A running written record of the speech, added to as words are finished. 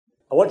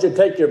I want you to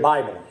take your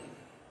Bible,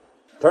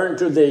 turn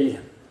to the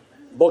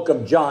book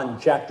of John,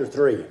 chapter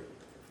 3.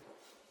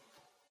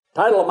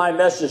 Title of my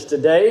message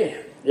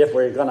today, if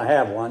we're going to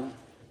have one,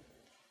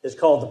 is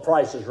called The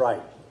Price is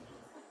Right.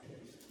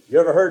 You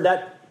ever heard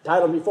that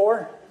title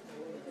before?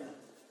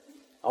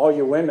 All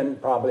you women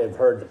probably have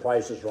heard The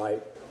Price is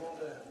Right.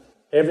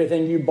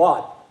 Everything you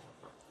bought,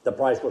 the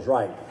price was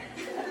right.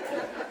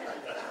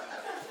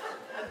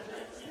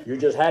 You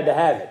just had to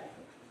have it.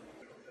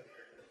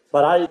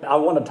 But I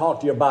want to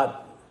talk to you about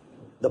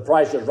The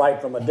Price is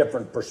Right from a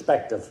different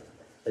perspective,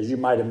 as you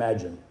might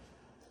imagine.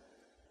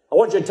 I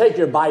want you to take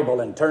your Bible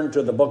and turn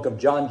to the book of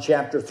John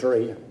chapter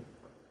 3.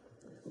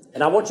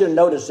 And I want you to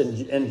notice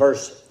in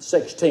verse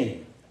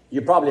 16.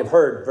 You probably have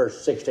heard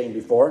verse 16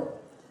 before.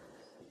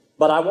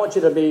 But I want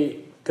you to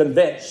be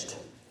convinced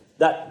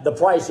that the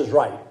price is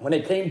right. When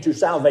it came to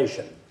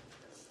salvation,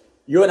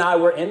 you and I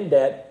were in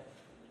debt.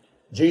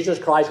 Jesus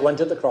Christ went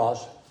to the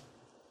cross,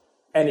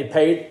 and he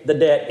paid the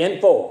debt in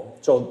full.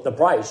 So the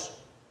price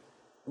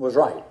was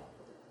right.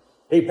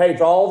 He paid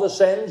for all the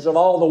sins of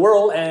all the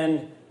world,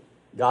 and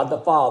God the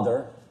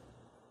Father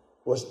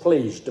was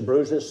pleased to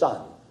bruise his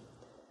Son.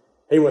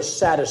 He was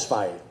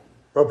satisfied.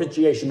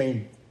 Propitiation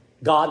means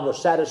God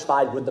was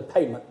satisfied with the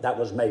payment that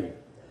was made.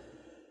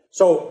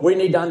 So we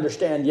need to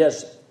understand,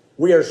 yes,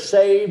 we are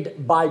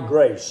saved by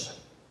grace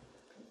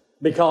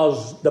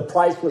because the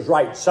price was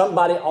right.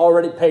 Somebody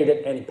already paid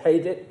it, and he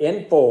paid it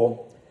in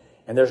full.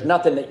 And there's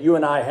nothing that you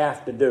and I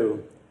have to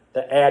do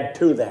to add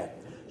to that.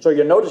 So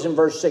you notice in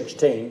verse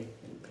 16,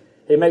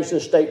 he makes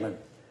this statement.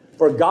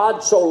 For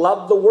God so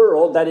loved the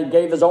world that he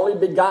gave his only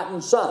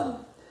begotten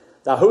Son,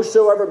 that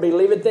whosoever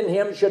believeth in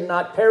him should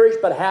not perish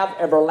but have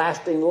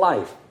everlasting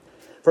life.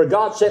 For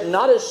God sent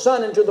not his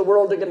Son into the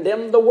world to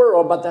condemn the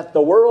world, but that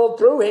the world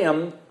through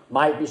him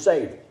might be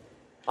saved.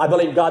 I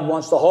believe God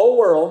wants the whole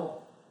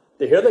world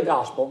to hear the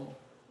gospel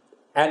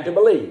and to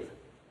believe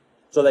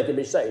so they can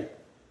be saved.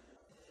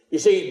 You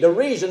see, the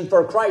reason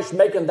for Christ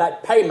making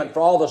that payment for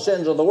all the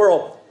sins of the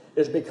world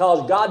is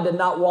because God did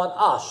not want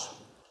us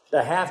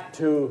to have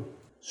to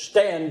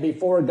stand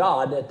before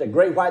God at the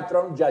great white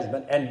throne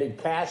judgment and be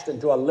cast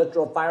into a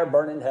literal fire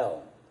burning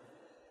hell.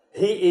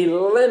 He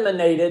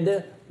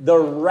eliminated the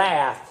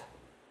wrath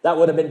that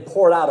would have been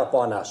poured out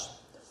upon us.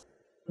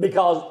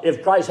 Because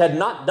if Christ had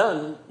not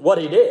done what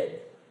he did,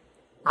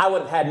 I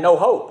would have had no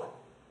hope.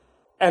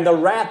 And the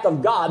wrath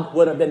of God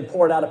would have been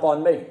poured out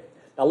upon me.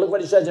 Now look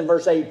what he says in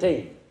verse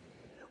 18.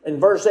 In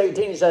verse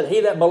 18 he said,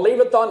 he that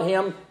believeth on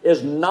him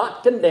is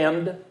not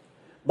condemned,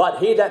 but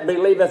he that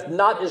believeth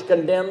not is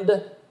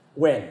condemned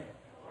when?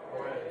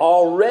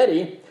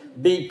 Already,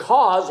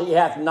 because he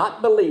hath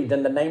not believed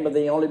in the name of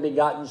the only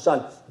begotten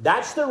Son.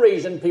 That's the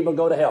reason people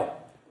go to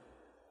hell.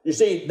 You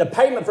see, the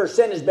payment for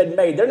sin has been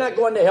made. They're not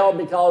going to hell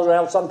because,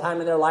 well, sometime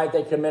in their life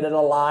they committed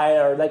a lie,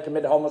 or they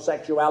committed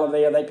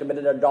homosexuality, or they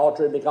committed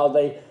adultery because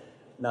they...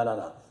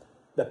 No.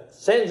 The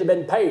sins have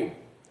been paid.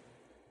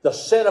 The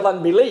sin of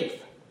unbelief.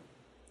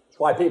 That's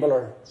why people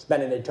are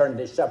spending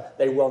eternity suffering.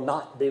 They will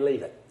not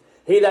believe it.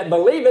 He that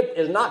believeth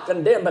is not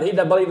condemned, but he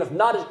that believeth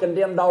not is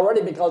condemned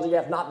already, because he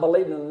hath not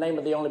believed in the name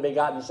of the only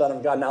begotten Son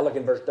of God. Now look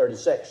in verse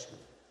 36.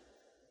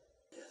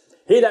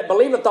 He that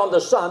believeth on the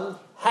Son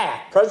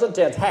hath, present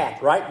tense,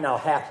 hath, right now,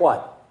 hath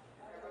what?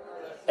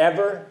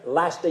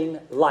 Everlasting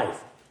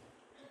life.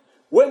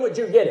 When would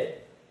you get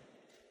it?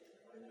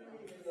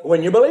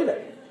 When you believe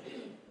it.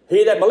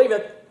 He that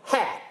believeth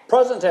hath,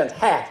 present tense,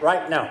 hath,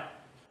 right now.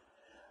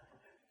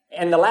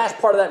 And the last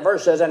part of that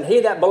verse says, and he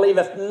that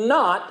believeth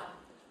not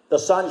the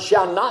Son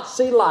shall not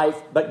see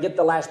life, but get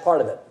the last part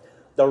of it.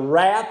 The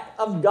wrath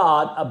of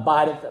God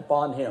abideth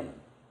upon him.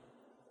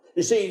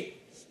 You see,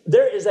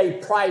 there is a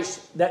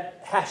price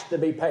that has to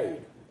be paid.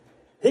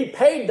 He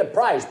paid the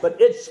price, but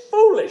it's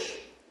foolish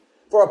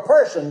for a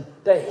person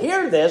to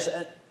hear this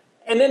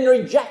and then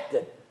reject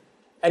it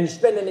and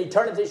spend an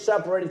eternity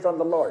separated from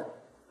the Lord.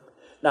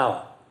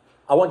 Now,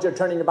 I want you to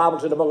turn in your Bible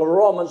to the book of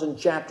Romans in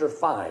chapter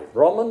 5.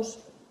 Romans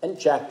in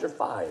chapter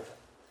 5.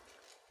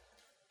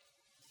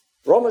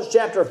 Romans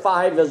chapter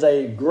 5 is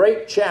a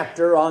great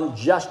chapter on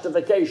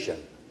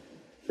justification,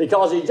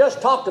 because he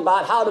just talked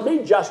about how to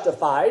be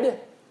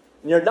justified.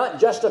 You're not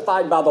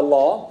justified by the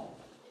law.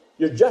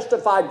 You're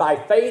justified by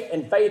faith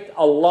and faith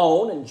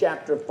alone in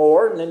chapter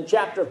 4. And in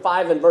chapter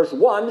 5 and verse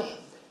 1,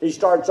 he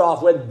starts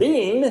off with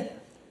being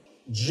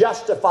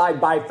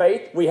justified by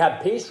faith. We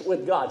have peace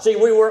with God. See,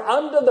 we were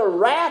under the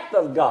wrath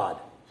of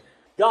God.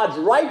 God's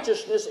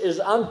righteousness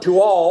is unto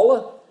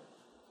all,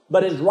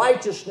 but his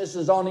righteousness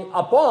is only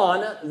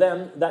upon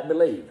them that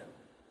believe.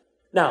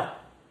 Now,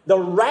 the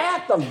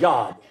wrath of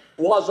God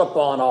was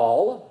upon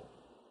all,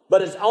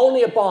 but it's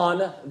only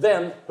upon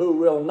them who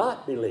will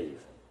not believe.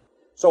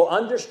 So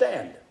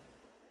understand,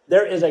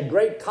 there is a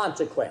great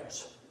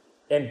consequence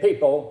in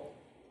people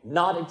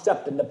not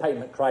accepting the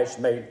payment Christ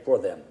made for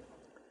them.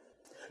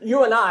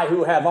 You and I,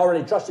 who have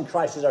already trusted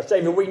Christ as our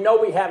Savior, we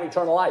know we have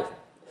eternal life.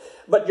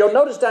 But you'll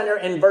notice down here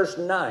in verse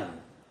 9.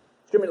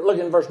 Look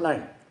in verse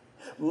 9.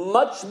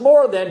 Much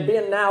more then,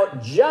 being now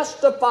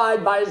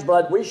justified by his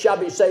blood, we shall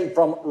be saved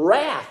from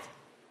wrath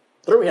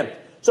Through him.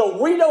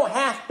 So we don't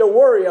have to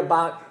worry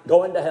about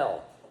going to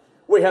hell.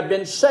 We have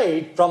been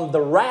saved from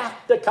the wrath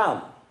to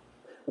come.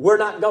 We're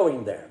not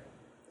going there.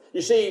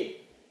 You see,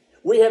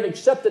 we have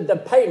accepted the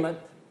payment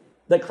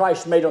that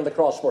Christ made on the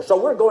cross for us.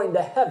 So we're going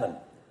to heaven.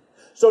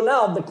 So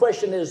now the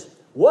question is,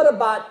 what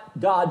about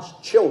God's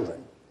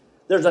children?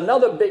 There's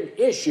another big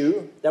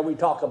issue that we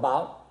talk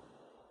about.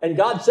 And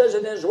God says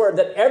in his word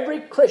that every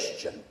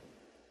Christian,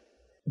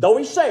 though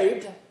he's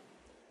saved,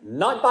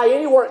 not by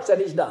any works that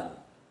he's done,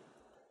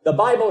 the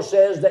Bible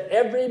says that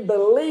every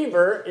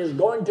believer is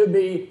going to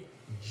be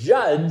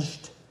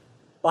judged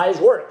by his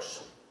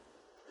works.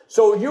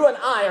 So you and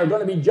I are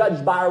going to be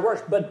judged by our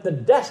works, but the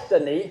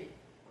destiny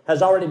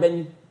has already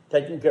been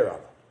taken care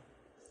of.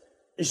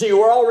 You see,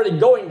 we're already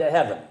going to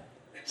heaven.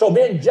 So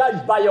being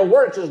judged by your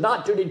works is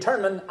not to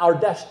determine our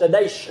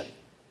destination,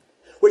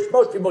 which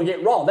most people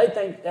get wrong. They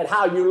think that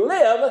how you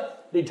live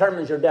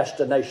determines your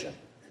destination.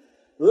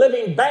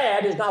 Living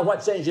bad is not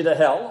what sends you to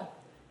hell.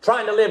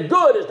 Trying to live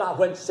good is not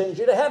what sends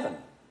you to heaven.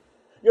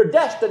 Your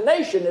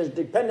destination is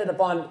dependent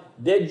upon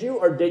did you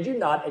or did you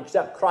not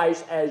accept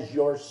Christ as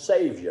your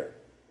Savior.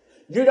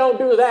 You don't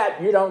do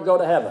that, you don't go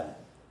to heaven.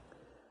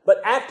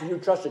 But after you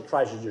trusted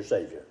Christ as your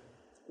Savior,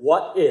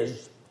 what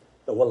is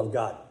the will of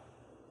God?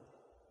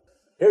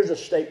 Here's a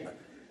statement.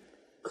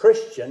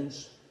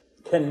 Christians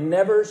can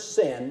never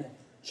sin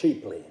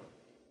cheaply.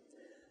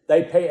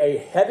 They pay a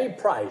heavy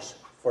price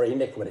for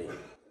iniquity.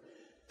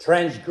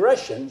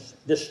 Transgressions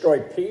destroy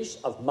peace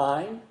of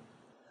mind,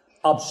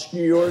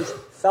 obscures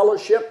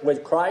fellowship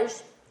with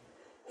Christ,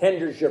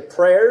 hinders your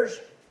prayers,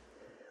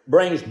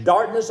 brings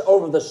darkness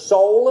over the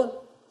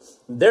soul.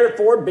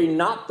 Therefore, be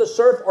not the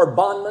serf or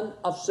bondman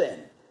of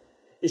sin.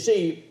 You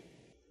see,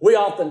 we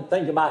often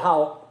think about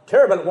how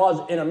terrible it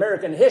was in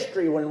American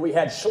history when we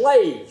had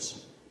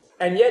slaves.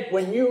 And yet,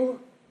 when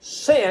you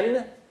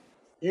sin,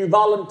 you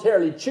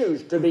voluntarily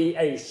choose to be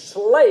a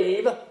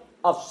slave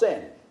of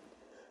sin.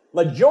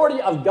 Majority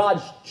of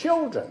God's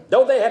children,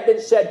 though they have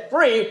been set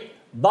free,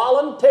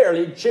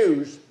 voluntarily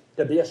choose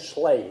to be a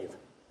slave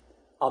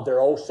of their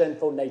old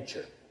sinful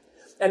nature.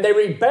 And they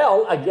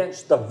rebel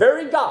against the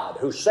very God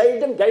who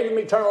saved them, gave them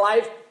eternal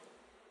life,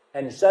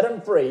 and set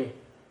them free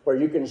where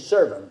you can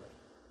serve him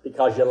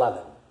because you love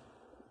him.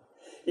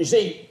 You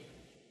see,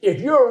 if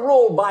you're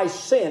ruled by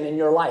sin in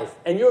your life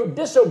and you're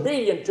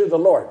disobedient to the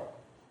Lord,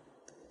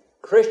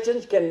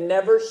 Christians can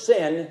never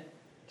sin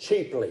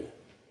cheaply.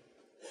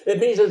 It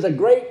means there's a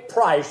great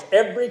price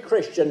every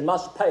Christian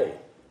must pay.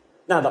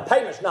 Now, the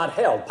payment's not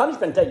hell.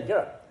 Punishment taken care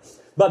of.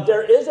 But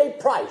there is a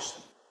price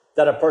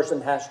that a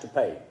person has to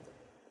pay.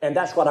 And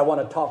that's what I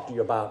want to talk to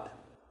you about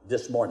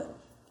this morning.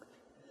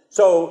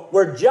 So,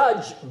 we're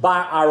judged by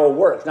our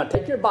works. Now,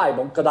 take your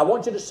Bible, because I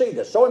want you to see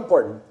this. So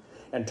important.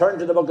 And turn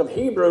to the book of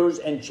Hebrews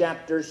in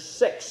chapter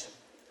 6.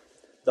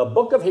 The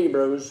book of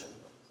Hebrews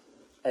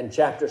and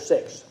chapter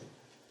 6.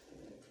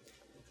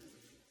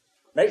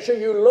 Make sure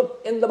you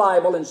look in the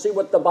Bible and see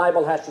what the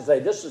Bible has to say.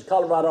 This is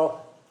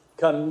Colorado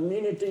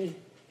Community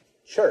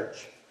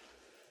Church.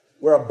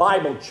 We're a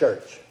Bible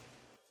church.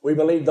 We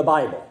believe the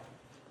Bible.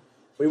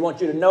 We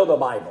want you to know the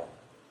Bible.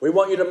 We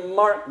want you to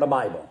mark the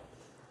Bible.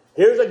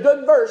 Here's a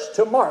good verse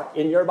to mark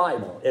in your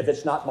Bible if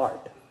it's not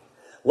marked.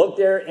 Look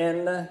there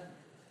in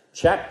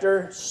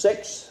chapter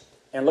 6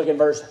 and look at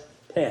verse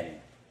 10.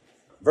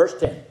 Verse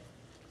 10.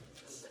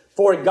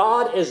 For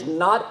God is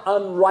not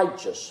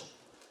unrighteous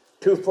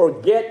to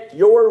forget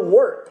your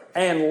work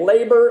and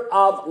labor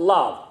of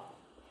love.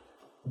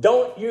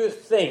 Don't you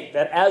think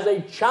that as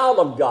a child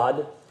of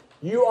God,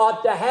 you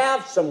ought to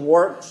have some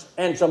works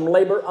and some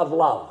labor of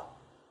love?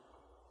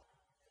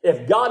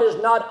 If God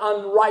is not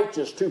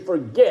unrighteous to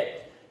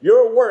forget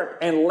your work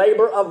and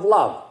labor of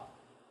love,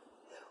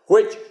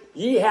 which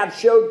ye have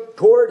showed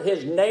toward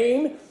his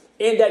name,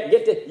 in that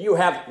get that you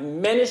have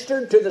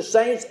ministered to the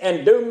saints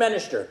and do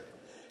minister.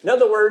 In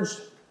other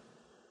words,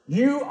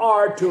 you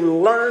are to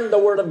learn the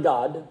Word of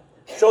God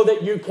so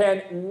that you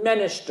can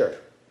minister.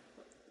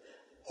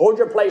 Hold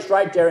your place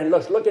right there and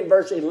look in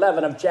verse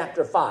 11 of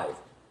chapter 5.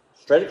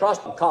 Straight across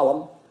the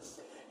column.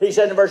 He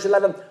said in verse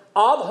 11,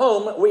 of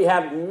whom we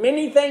have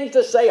many things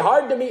to say,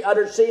 hard to be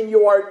uttered, seeing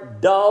you are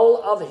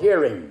dull of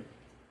hearing.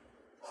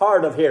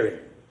 Hard of hearing.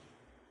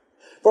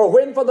 For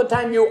when for the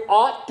time you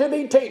ought to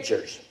be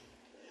teachers,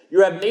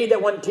 you have need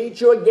that one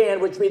teach you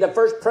again, which be the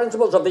first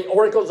principles of the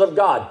oracles of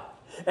God,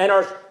 and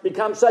are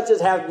become such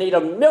as have need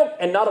of milk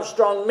and not of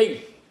strong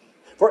meat.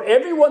 For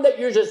everyone that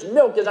uses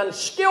milk is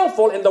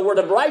unskillful in the word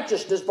of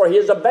righteousness, for he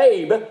is a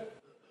babe.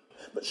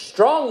 But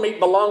strong meat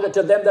belongeth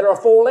to them that are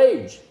full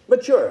age,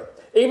 mature,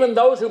 even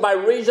those who by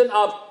reason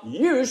of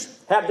use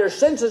have their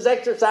senses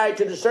exercised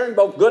to discern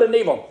both good and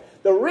evil.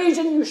 The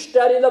reason you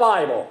study the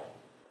Bible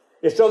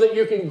is so that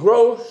you can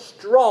grow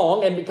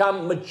strong and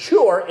become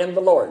mature in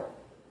the Lord.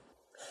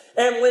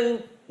 And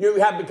when you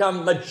have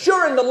become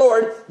mature in the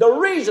Lord, the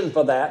reason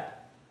for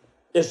that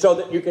is so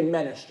that you can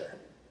minister.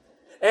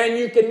 And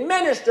you can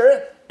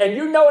minister, and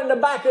you know in the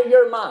back of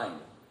your mind,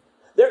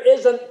 there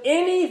isn't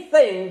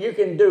anything you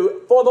can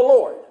do for the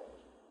Lord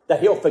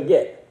that he'll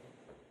forget.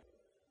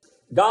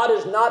 God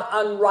is not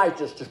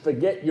unrighteous to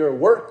forget your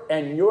work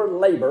and your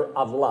labor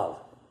of love.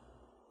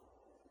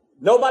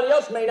 Nobody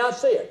else may not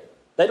see it.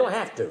 They don't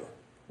have to.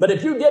 But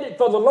if you did it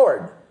for the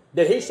Lord,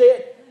 did he see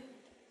it?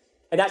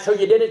 And that's who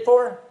you did it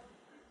for?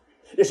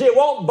 You see, it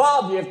won't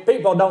bother you if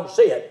people don't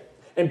see it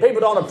and people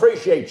don't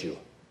appreciate you,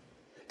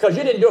 because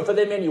you didn't do it for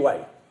them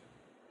anyway.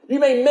 You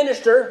may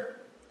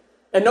minister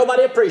and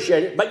nobody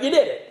appreciate it, but you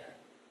did it.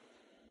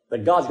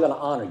 But God's going to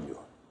honor you,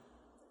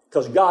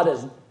 because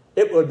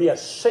it would be a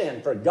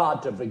sin for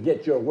God to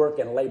forget your work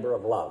and labor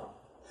of love.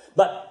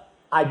 But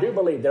I do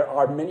believe there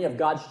are many of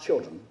God's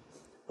children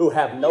who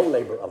have no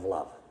labor of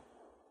love,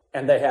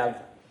 and they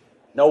have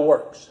no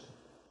works.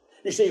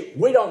 You see,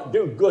 we don't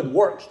do good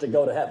works to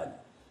go to heaven.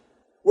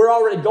 We're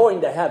already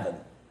going to heaven.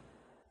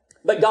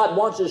 But God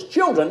wants his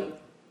children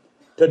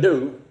to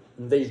do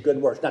these good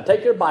works. Now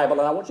take your Bible,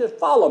 and I want you to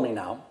follow me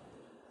now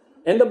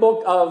in the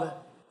book of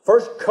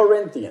 1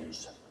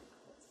 Corinthians.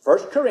 1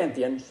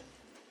 Corinthians,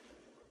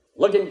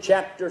 look in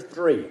chapter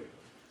 3.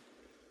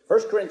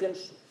 1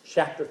 Corinthians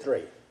chapter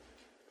 3.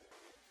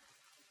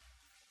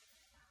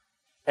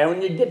 And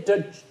when you get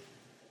to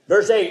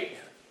verse 8,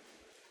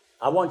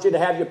 I want you to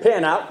have your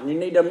pen out, and you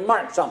need to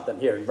mark something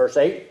here in verse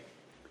 8.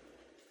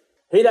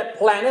 He that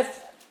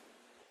planteth,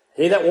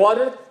 he that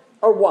watereth,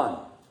 are one.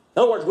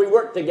 In other words, we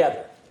work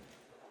together.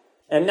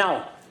 And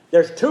now,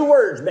 there's two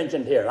words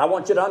mentioned here. I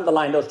want you to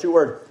underline those two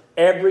words.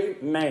 Every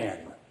man.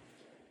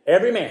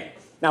 Every man.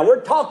 Now,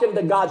 we're talking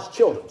to God's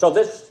children. So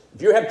this,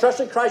 if you have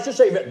trusted Christ as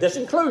Savior, this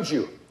includes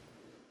you.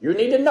 You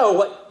need to know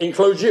what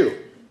includes you.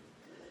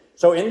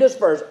 So in this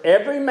verse,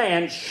 every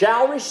man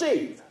shall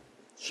receive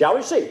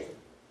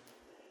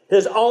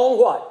his own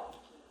what?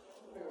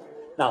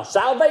 Now,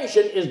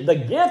 salvation is the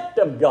gift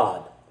of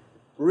God.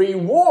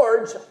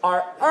 Rewards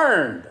are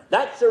earned.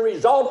 That's the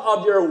result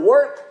of your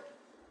work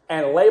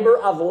and labor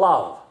of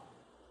love.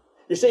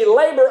 You see,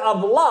 labor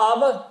of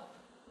love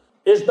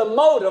is the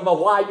motive of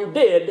why you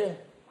did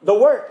the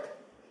work.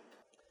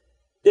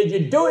 Did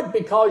you do it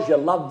because you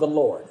love the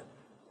Lord?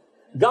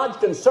 God's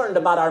concerned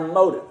about our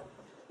motive.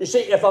 You see,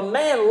 if a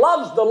man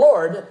loves the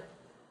Lord,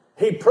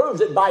 he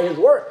proves it by his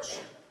works.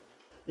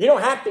 You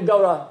don't have to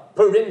go to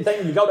prove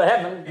anything to go to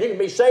heaven. You can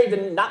be saved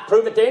and not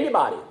prove it to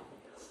anybody.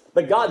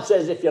 But God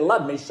says, if you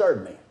love me,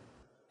 serve me.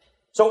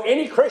 So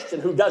any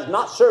Christian who does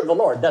not serve the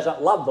Lord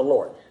doesn't love the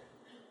Lord.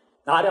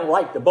 Now, I didn't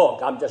write the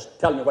book. I'm just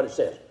telling you what it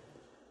says.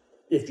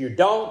 If you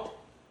don't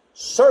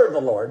serve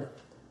the Lord,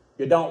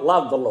 you don't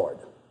love the Lord.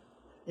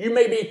 You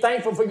may be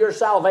thankful for your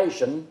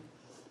salvation,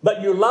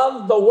 but you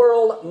love the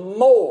world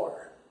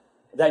more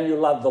than you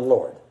love the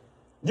Lord.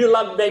 You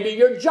love maybe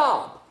your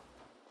job,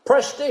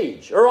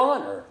 prestige, or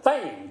honor,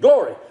 fame,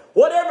 glory,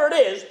 whatever it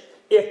is.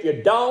 If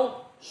you don't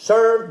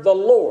serve the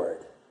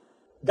Lord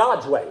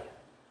God's way,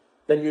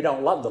 then you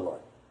don't love the Lord.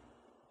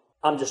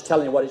 I'm just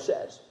telling you what he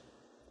says.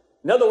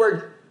 In other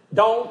words,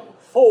 don't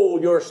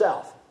fool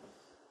yourself.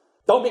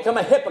 Don't become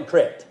a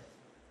hypocrite.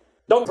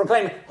 Don't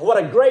proclaim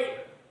what a great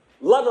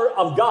lover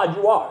of God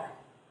you are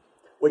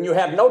when you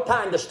have no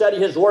time to study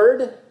his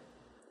word,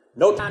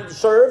 no time to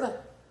serve.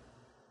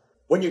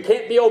 When you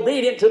can't be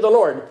obedient to the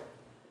Lord,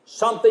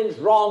 something's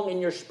wrong in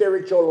your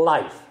spiritual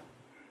life.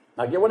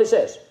 Now get what he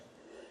says.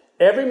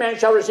 Every man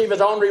shall receive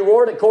his own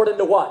reward according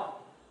to what?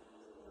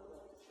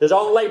 His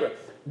own labor.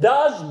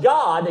 Does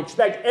God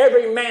expect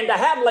every man to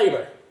have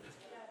labor?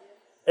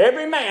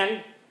 Every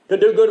man to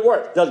do good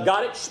work. Does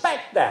God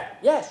expect that?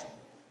 Yes.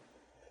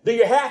 Do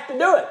you have to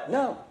do it?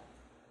 No.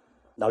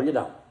 No, you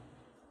don't.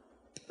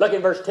 Look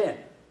in verse 10.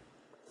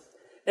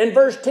 In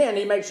verse 10,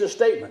 he makes a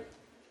statement.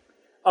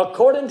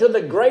 According to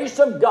the grace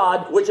of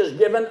God, which is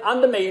given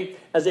unto me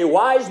as a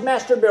wise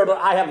master builder,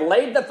 I have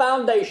laid the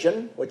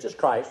foundation, which is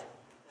Christ.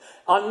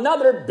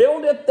 Another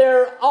buildeth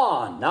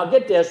thereon. Now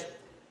get this.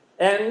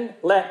 And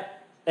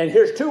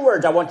here's two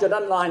words. I want you to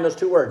underline those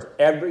two words.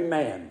 Every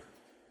man.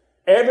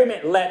 Every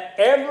man. Let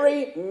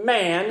every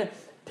man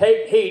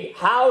take heed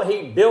how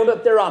he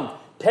buildeth thereon.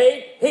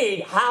 Take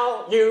heed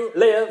how you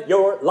live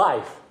your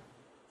life.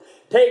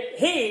 Take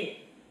heed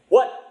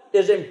what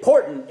is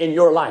important in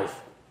your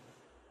life.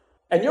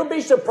 And you'll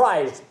be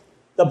surprised.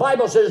 The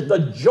Bible says,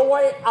 the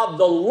joy of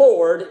the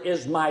Lord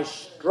is my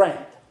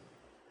strength.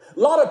 A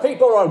lot of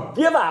people are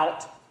give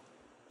out,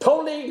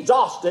 totally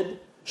exhausted,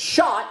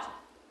 shot,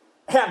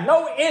 have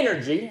no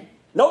energy,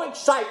 no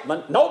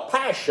excitement, no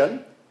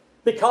passion,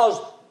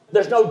 because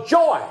there's no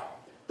joy.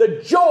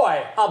 The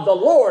joy of the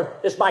Lord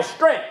is my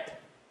strength.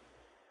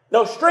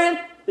 No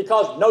strength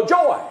because no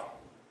joy.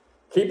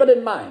 Keep it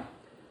in mind.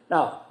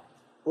 Now,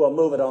 we'll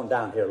move it on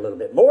down here a little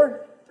bit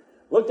more.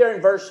 Look there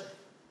in verse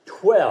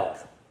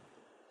 12.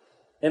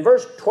 In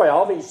verse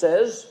 12, he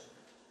says,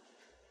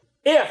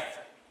 if,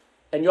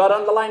 and you ought to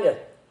underline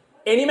it,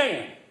 any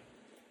man.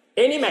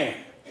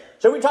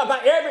 So we talk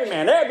about every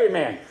man,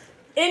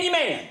 any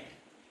man,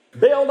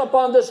 build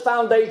upon this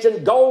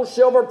foundation gold,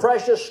 silver,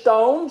 precious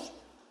stones.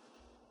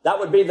 That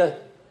would be the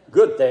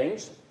good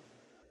things.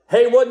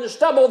 Hay, wood, and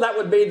stubble, that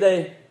would be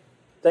the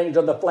things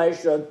of the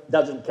flesh that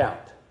doesn't count.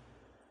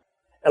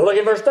 And look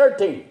at verse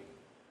 13.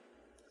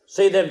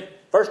 See the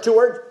first two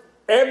words?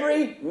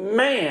 every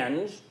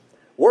man's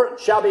work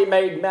shall be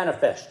made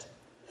manifest.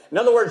 In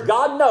other words,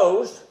 God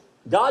knows,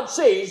 God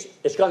sees,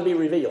 it's going to be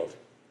revealed.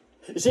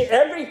 You see,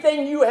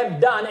 everything you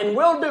have done and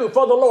will do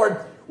for the Lord,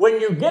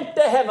 when you get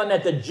to heaven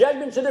at the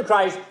judgment seat of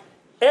Christ,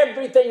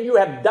 everything you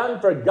have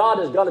done for God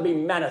is going to be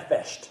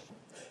manifest.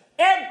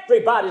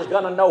 Everybody's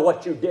going to know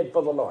what you did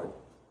for the Lord.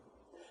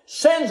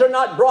 Sins are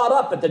not brought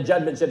up at the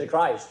judgment seat of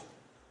Christ,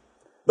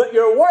 but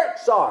your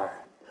works are.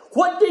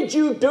 What did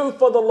you do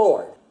for the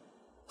Lord?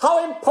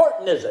 How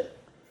important is it?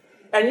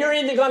 And you're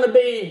either going to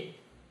be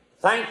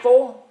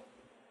thankful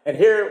and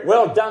hear,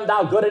 well done,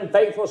 thou good and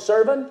faithful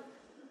servant,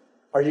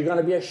 or you're going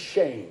to be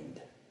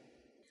ashamed.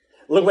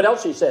 Look what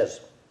else he says.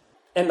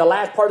 In the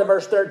last part of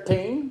verse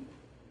 13,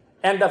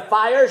 and the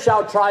fire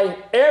shall try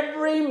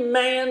every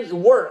man's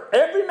work.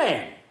 Every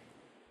man.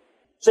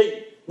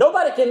 See,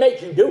 nobody can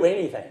make you do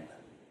anything.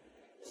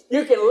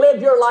 You can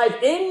live your life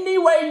any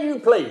way you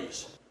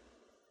please,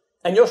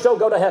 and you'll still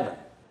go to heaven.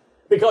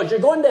 Because you're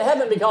going to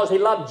heaven because he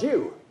loved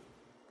you,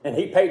 and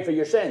he paid for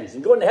your sins.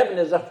 And going to heaven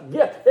is a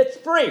gift. It's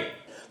free.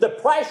 The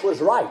price was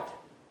right.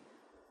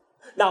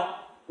 Now,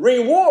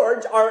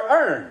 rewards are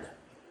earned.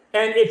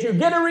 And if you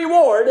get a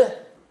reward,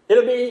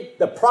 it'll be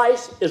the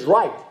price is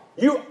right.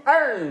 You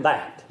earned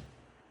that.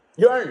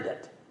 You earned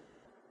it.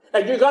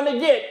 And you're going to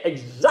get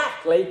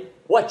exactly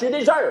what you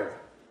deserve.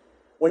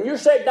 When you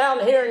sit down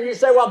here and you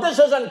say, well, this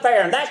isn't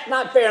fair, and that's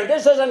not fair, and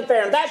this isn't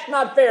fair, and that's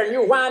not fair, and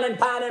you whine and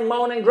pine and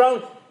moan and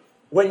groan,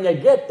 when you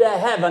get to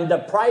heaven, the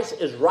price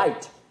is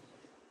right.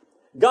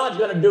 God's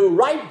going to do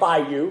right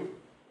by you.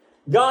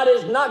 God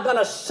is not going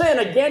to sin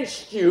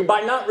against you by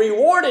not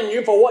rewarding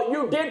you for what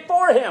you did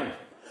for him.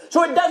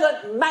 So it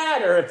doesn't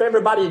matter if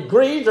everybody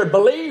agrees or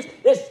believes.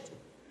 It's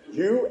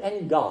you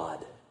and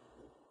God.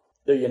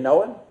 Do you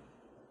know him?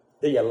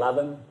 Do you love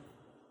him?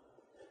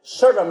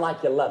 Serve him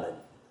like you love him.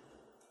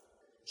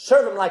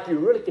 Serve him like you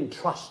really can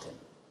trust him.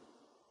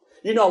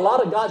 You know, a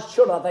lot of God's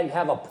children, I think,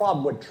 have a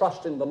problem with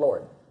trusting the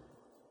Lord.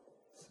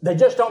 They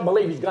just don't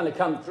believe he's going to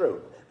come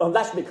through. Well,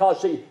 that's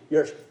because, see,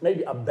 you're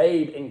maybe a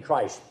babe in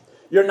Christ.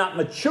 You're not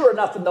mature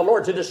enough in the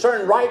Lord to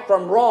discern right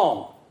from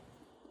wrong.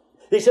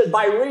 He says,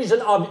 by reason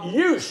of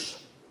use,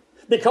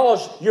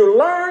 because you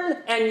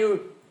learn and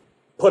you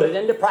put it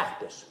into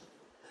practice.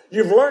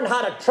 You've learned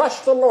how to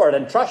trust the Lord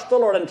and trust the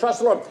Lord and trust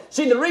the Lord.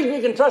 See, the reason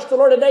you can trust the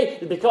Lord today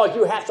is because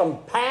you have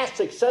some past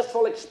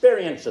successful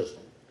experiences.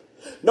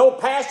 No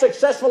past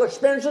successful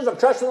experiences of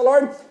trusting the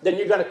Lord, then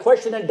you're going to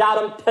question and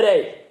doubt him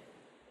today.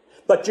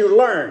 But you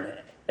learn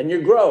and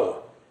you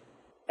grow.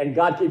 And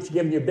God keeps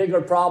giving you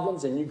bigger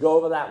problems and you go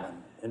over that one.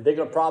 And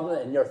bigger problems,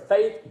 and your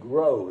faith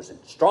grows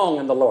and strong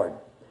in the Lord.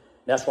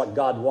 That's what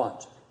God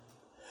wants.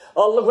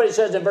 Oh, look what he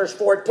says in verse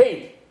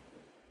 14.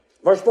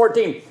 Verse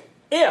 14.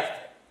 If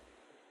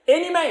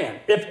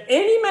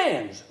any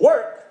man's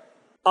work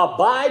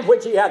abide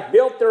which he hath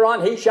built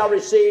thereon, he shall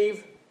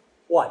receive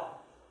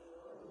what?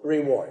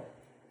 Reward.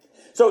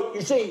 So,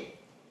 you see,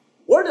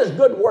 where does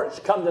good works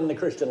come in the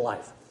Christian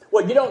life?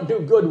 Well, you don't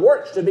do good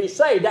works to be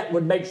saved. That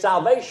would make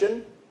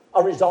salvation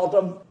a result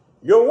of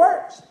your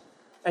works.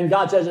 And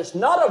God says it's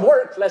not of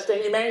works, lest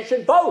any man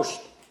should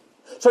boast.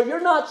 So you're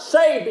not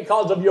saved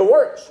because of your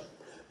works.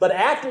 But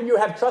after you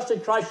have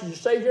trusted Christ as your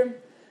Savior,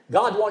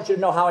 God wants you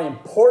to know how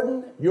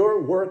important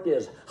your work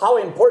is, how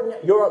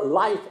important your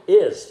life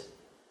is.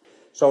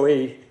 So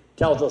he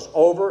tells us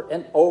over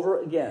and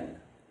over again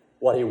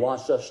what he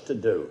wants us to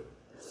do.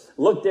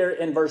 Look there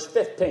in verse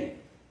 15.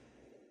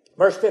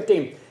 Verse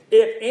 15.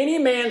 If any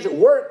man's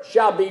work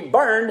shall be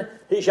burned,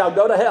 he shall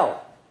go to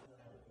hell.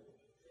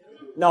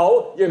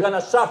 No, you're going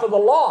to suffer the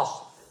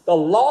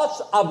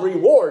loss of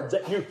rewards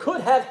that you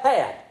could have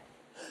had.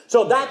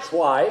 So that's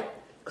why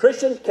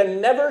Christians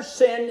can never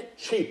sin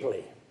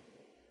cheaply.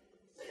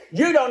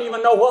 You don't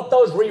even know what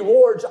those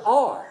rewards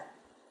are.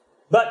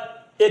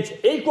 But it's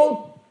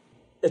equal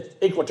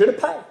to the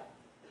pay,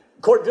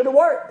 according to the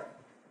word.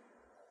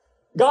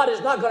 God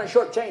is not going to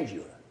shortchange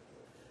you.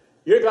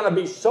 You're going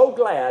to be so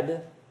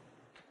glad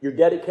you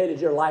dedicated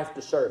your life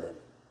to serve him.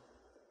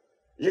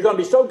 You're going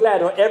to be so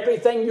glad of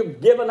everything you've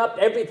given up,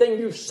 everything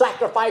you've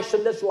sacrificed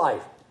in this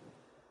life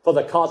for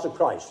the cause of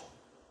Christ.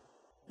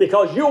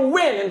 Because you'll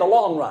win in the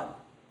long run.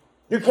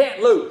 You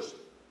can't lose.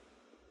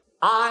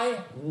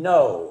 I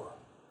know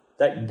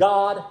that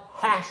God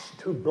has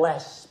to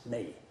bless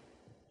me.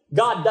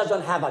 God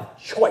doesn't have a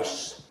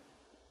choice.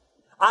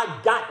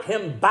 I got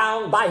him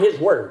bound by his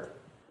word.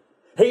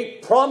 He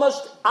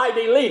promised, I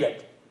believe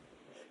it.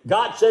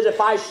 God says if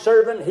I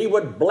serve him, he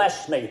would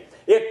bless me.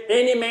 If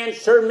any man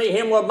serve me,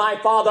 him will my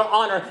Father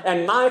honor,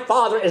 and my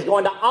Father is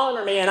going to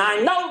honor me, and I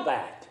know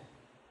that.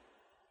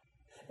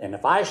 And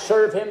if I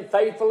serve him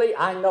faithfully,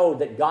 I know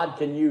that God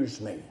can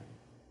use me.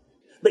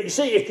 But you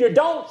see, if you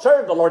don't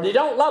serve the Lord, you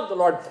don't love the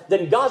Lord,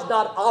 then God's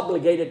not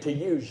obligated to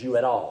use you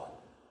at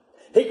all.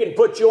 He can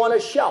put you on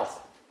a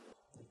shelf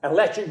and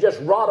let you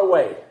just rot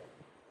away.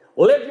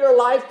 Live your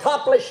life,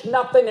 accomplish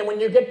nothing, and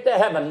when you get to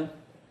heaven,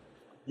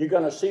 you're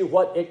going to see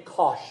what it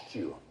cost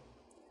you.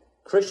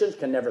 Christians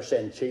can never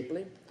sin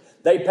cheaply.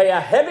 They pay a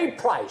heavy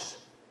price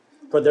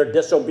for their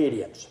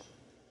disobedience.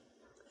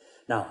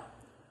 Now,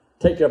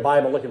 take your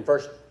Bible, look in 1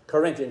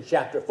 Corinthians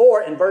chapter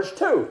 4 and verse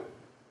 2.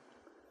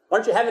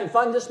 Aren't you having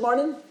fun this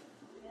morning?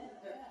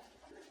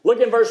 Look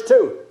in verse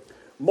 2.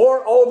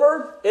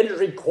 Moreover, it is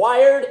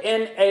required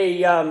in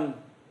a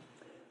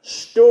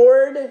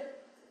steward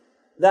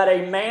that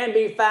a man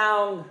be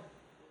found,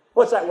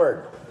 what's that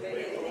word?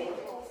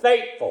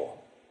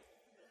 Faithful.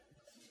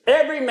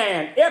 Every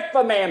man, if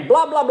a man,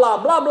 blah, blah,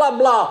 blah, blah, blah,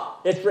 blah,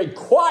 it's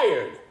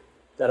required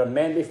that a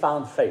man be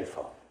found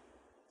faithful.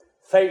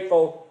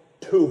 Faithful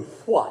to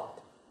what?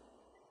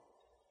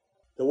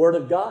 The Word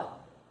of God.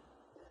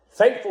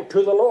 Faithful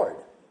to the Lord.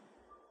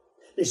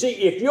 You see,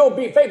 if you'll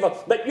be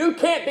faithful, but you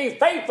can't be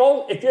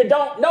faithful if you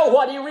don't know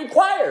what He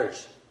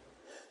requires.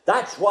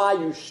 That's why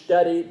you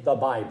study the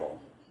Bible.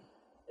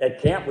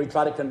 At camp, we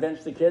try to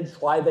convince the kids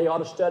why they ought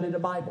to study the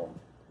Bible.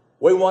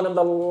 We want them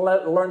to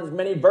learn as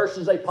many verses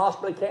as they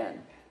possibly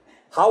can.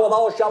 How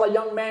withal shall a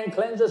young man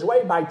cleanse his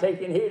way? By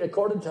taking heed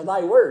according to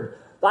thy word.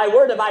 Thy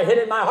word have I hid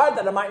in my heart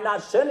that I might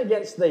not sin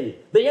against thee.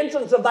 The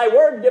entrance of thy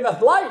word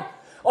giveth light.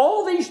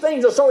 All these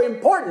things are so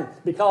important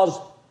because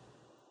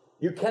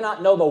you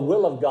cannot know the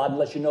will of God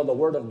unless you know the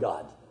Word of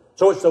God.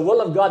 So it's the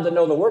will of God to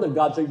know the Word of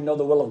God so you can know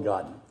the will of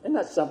God. Isn't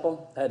that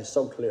simple? That is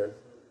so clear.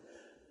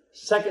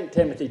 2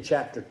 Timothy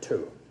chapter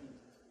 2.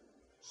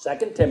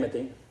 2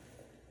 Timothy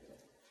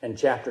and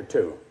chapter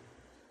 2.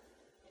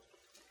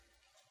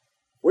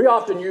 We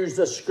often use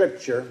this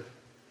scripture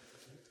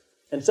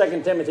in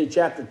 2 Timothy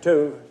chapter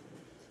 2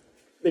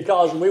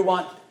 because we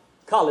want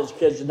college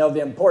kids to know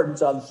the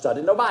importance of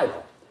studying the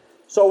Bible.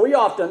 So we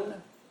often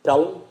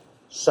tell them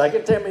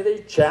 2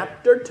 Timothy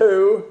chapter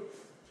 2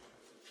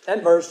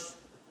 and verse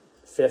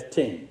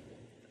 15.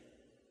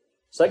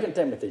 2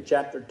 Timothy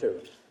chapter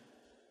 2.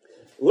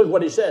 Look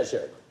what he says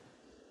here.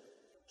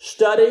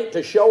 Study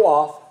to show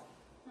off.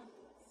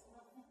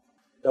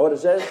 Is that what it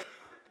says?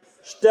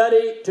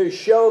 Study to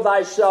show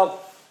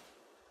thyself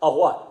a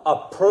what?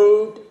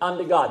 Approved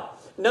unto God.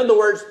 In other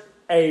words,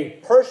 a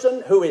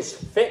person who is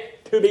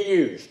fit to be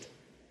used.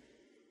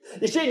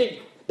 You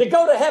see, to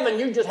go to heaven,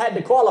 you just had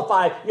to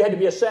qualify. You had to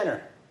be a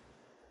sinner.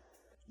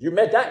 You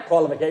met that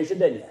qualification,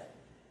 didn't you?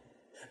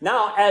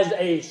 Now, as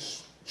a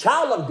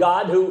child of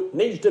God who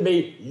needs to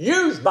be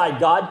used by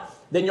God,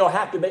 then you'll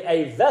have to be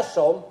a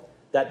vessel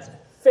that's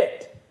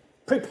fit,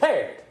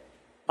 prepared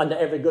unto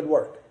every good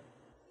work.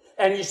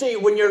 And you see,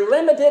 when you're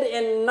limited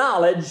in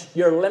knowledge,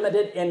 you're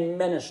limited in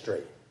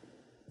ministry.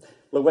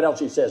 Look what else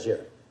he says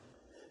here.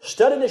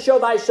 Study to show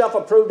thyself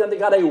approved unto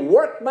God, a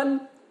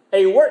workman.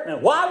 A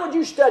workman. Why would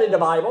you study the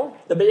Bible?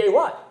 To be a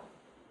what?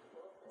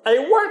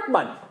 A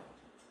workman.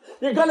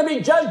 You're going to be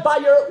judged by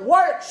your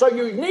work, so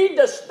you need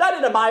to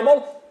study the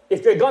Bible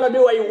if you're going to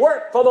do a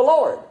work for the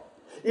Lord.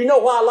 You know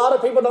why a lot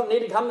of people don't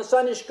need to come to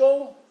Sunday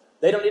school?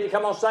 They don't need to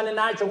come on Sunday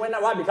nights or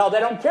Wednesday. Why? Because they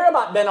don't care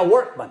about being a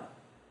workman.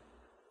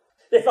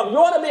 If I'm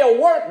going to be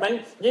a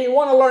workman, you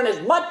want to learn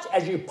as much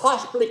as you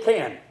possibly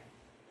can.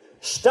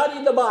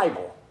 Study the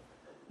Bible,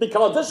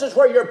 because this is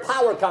where your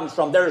power comes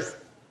from. There's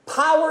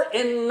power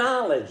in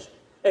knowledge,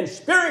 and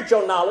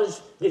spiritual knowledge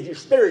gives you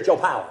spiritual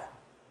power.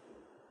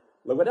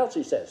 Look what else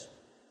he says.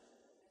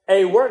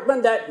 A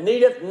workman that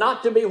needeth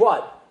not to be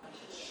what?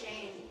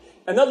 Ashamed.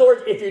 In other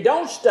words, if you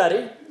don't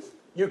study,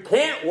 you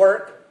can't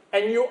work,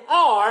 and you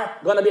are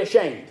going to be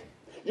ashamed.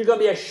 You're going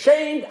to be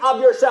ashamed of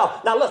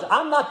yourself. Now listen,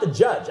 I'm not the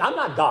judge. I'm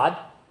not God.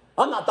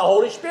 I'm not the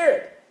Holy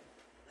Spirit.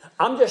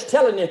 I'm just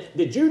telling you,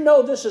 did you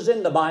know this is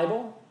in the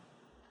Bible?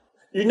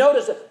 You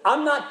notice that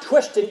I'm not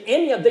twisting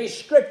any of these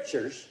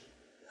scriptures.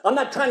 I'm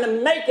not trying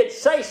to make it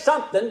say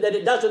something that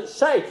it doesn't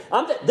say.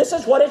 This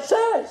is what it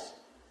says,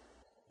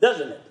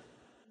 doesn't it?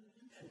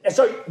 And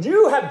so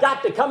you have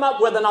got to come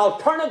up with an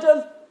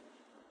alternative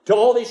to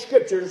all these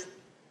scriptures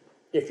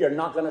if you're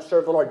not going to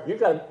serve the Lord. You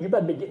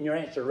better be getting your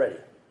answer ready.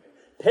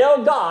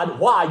 Tell God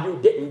why you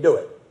didn't do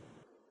it.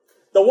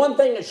 The one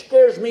thing that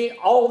scares me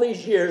all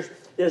these years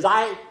is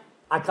I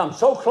come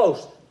so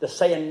close to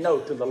saying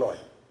no to the Lord.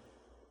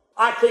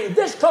 I came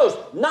this close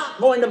not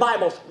going to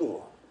Bible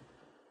school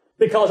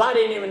because I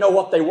didn't even know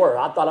what they were.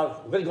 I thought I was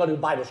going to go to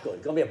Bible school.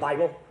 It's going to be a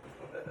Bible.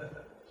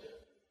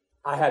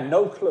 I had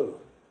no clue.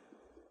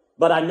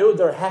 But I knew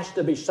there has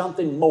to be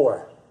something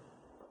more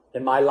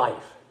in my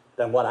life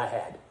than what I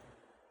had.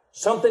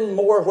 Something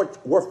more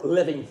worth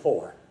living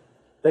for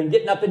than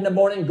getting up in the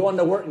morning, going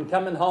to work and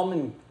coming home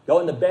and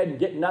going to bed and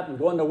getting up and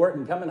going to work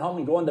and coming home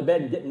and going to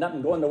bed and getting up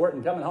and going to work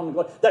and coming home and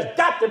going. There's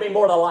got to be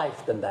more to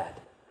life than that.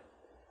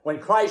 When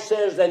Christ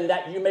says then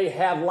that you may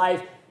have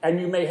life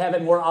and you may have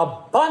it more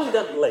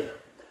abundantly.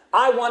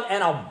 I want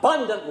an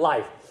abundant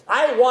life.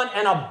 I want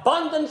an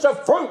abundance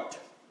of fruit.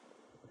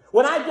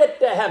 When I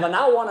get to heaven,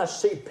 I want to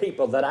see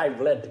people that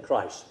I've led to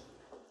Christ.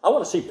 I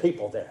want to see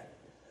people there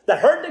that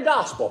heard the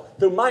gospel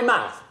through my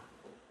mouth.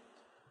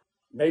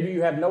 Maybe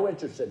you have no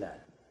interest in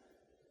that.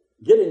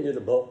 Get into the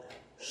book.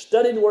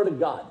 Study the Word of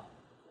God.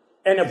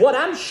 And if what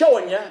I'm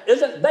showing you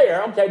isn't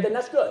there, okay, then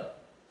that's good.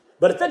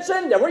 But if it's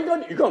in there, what are you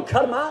going to do? You're going to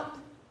cut them out?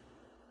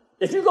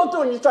 If you go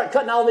through and you start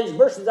cutting all these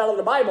verses out of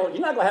the Bible, you're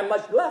not going to have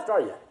much left,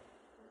 are you?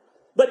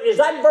 But is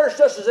that verse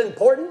just as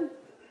important?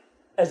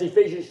 as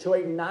Ephesians 2,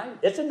 8, and 9.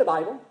 It's in the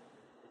Bible.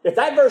 If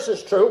that verse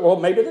is true, well,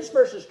 maybe this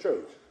verse is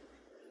true.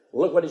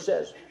 Look what he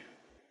says.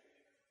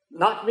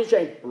 Not to be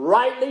ashamed,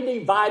 rightly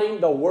dividing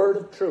the word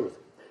of truth.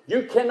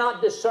 You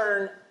cannot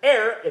discern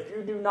error if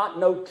you do not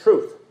know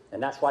truth.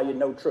 And that's why you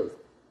know truth.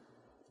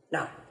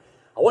 Now,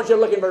 I want you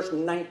to look in verse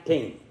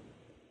 19.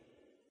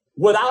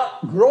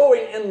 Without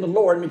growing in the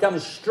Lord and becoming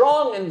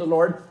strong in the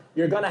Lord,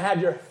 you're going to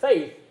have your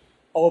faith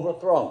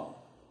overthrown.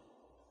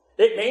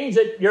 It means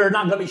that you're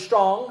not going to be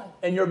strong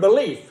in your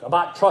belief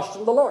about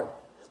trusting the Lord.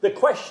 The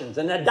questions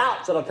and the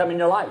doubts that will come in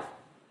your life.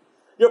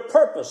 Your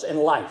purpose in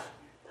life.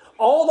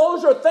 All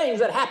those are things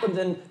that happen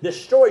and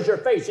destroys your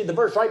faith. See the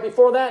verse right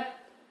before that?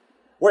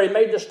 Where he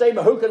made the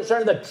statement, who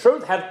concerning the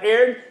truth have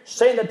erred,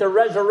 saying that the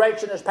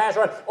resurrection is past.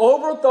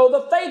 Overthrow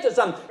the faith of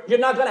some. You're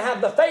not going to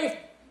have the faith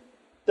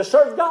to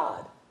serve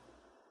God.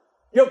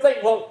 You'll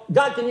think, well,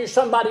 God can use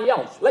somebody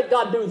else. Let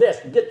God do this.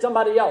 Get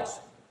somebody else.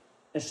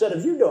 Instead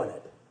of you doing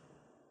it.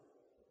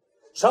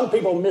 Some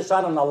people miss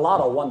out on a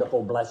lot of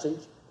wonderful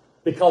blessings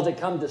because they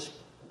come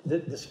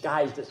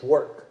disguised as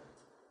work.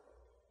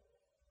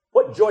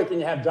 What joy can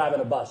you have driving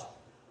a bus?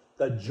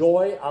 The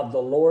joy of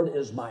the Lord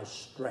is my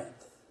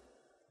strength.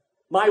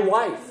 My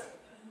wife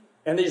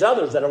and these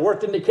others that are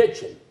worked in the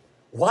kitchen.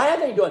 Why are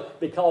they doing it?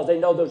 Because they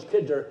know those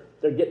kids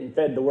they're getting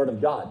fed the Word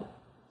of God.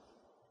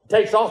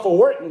 Takes off of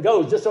work and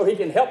goes just so he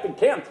can help in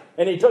camp.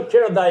 And he took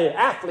care of the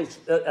athletes,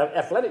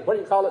 athletic, what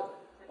do you call it?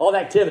 All the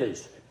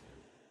activities.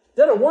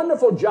 Did a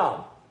wonderful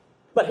job.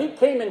 But he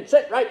came and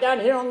sat right down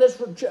here on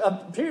this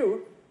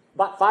pew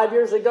about 5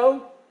 years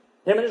ago.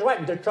 Him and his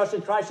wife, they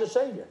trusted Christ as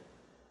Savior.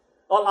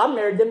 Well, I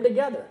married them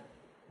together.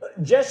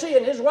 Jesse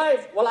and his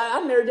wife, well,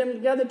 I married them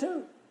together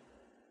too.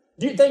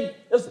 Do you think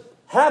this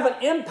have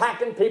an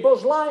impact in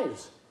people's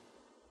lives?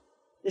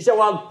 You say,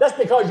 well, that's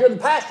because you're the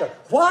pastor.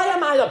 Why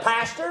am I the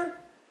pastor?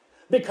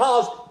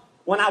 Because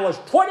when I was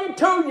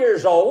 22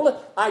 years old,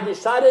 I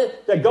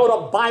decided to go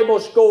to Bible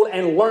school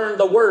and learn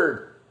the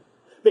Word.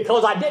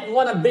 Because I didn't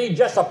want to be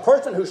just a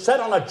person who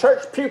sat on a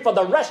church pew for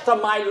the rest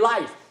of my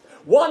life,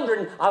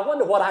 wondering, I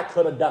wonder what I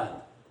could have done.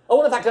 I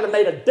wonder if I could have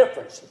made a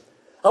difference.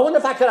 I wonder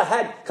if I could have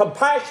had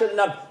compassion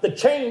enough to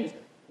change,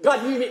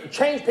 God, you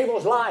change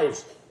people's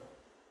lives.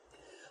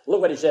 Look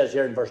what he says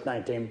here in verse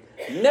 19.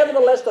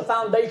 Nevertheless, the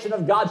foundation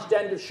of God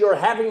standeth sure,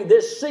 having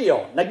this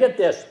seal. Now get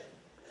this.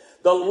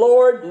 The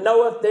Lord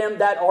knoweth them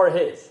that are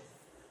his.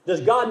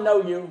 Does God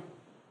know you?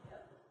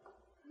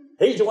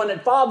 He's the one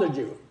that fathered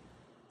you.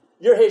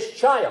 You're his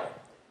child.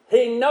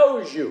 He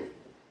knows you.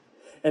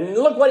 And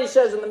look what he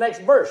says in the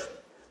next verse.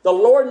 The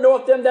Lord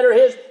knoweth them that are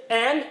his,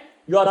 and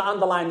you ought to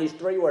underline these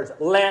three words.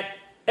 Let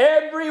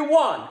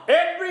everyone.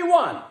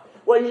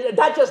 Well,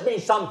 that just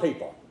means some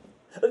people.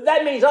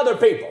 That means other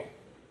people.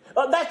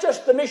 That's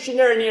just the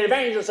missionary and the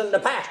evangelist and the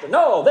pastor.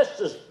 No, this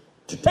is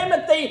to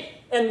Timothy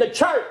and the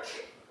church.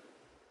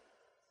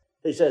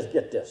 He says,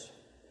 get this.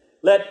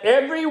 Let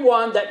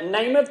everyone that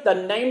nameth the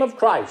name of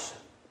Christ.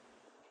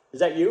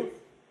 Is that you?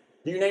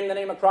 Do you name the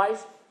name of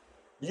Christ?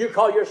 Do you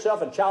call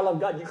yourself a child of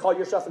God? Do you call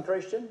yourself a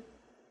Christian?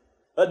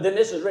 Then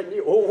this is written to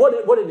you. Well,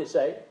 what did it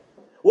say?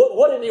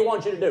 What did he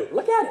want you to do?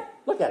 Look at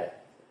it.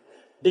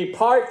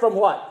 Depart from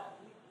what?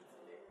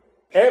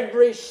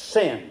 Every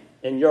sin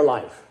in your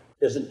life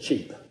isn't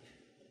cheap.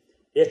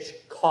 It's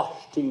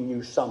costing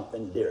you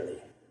something dearly.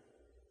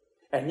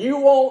 And you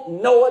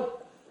won't know it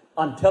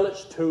until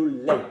it's too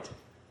late.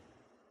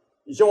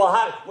 You say, well,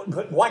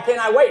 why can't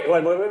I wait?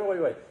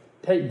 Wait.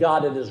 Take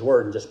God at his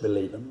word and just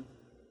believe him.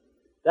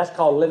 That's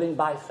called living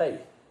by faith.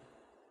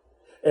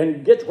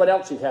 And get what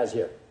else he has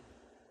here.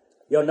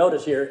 You'll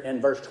notice here in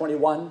verse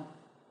 21.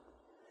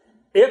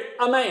 If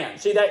a man,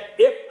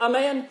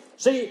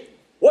 see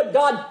what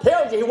God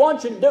tells you he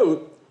wants you to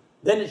do,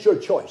 then it's your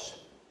choice.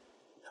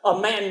 A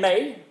man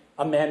may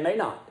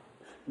not.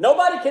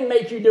 Nobody can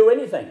make you do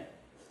anything.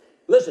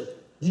 Listen,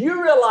 do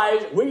you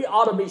realize we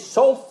ought to be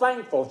so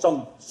thankful?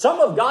 Some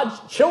of God's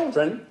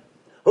children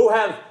who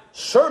have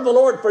served the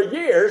Lord for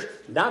years,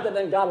 now that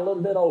they've got a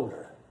little bit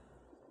older.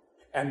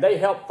 And they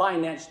help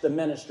finance the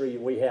ministry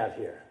we have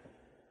here.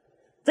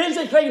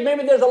 Physically,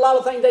 maybe there's a lot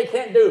of things they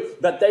can't do,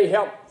 but they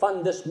help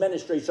fund this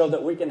ministry so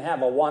that we can have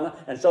Awana,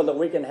 and so that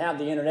we can have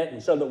the internet,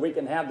 and so that we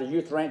can have the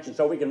youth ranch, and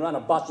so we can run a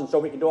bus, and so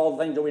we can do all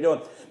the things that we're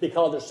doing.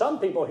 Because there's some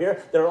people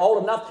here that are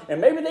old enough,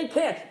 and maybe they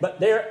can't, but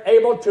they're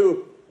able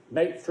to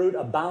make fruit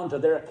abound to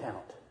their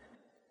account.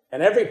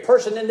 And every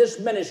person in this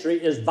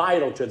ministry is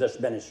vital to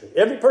this ministry.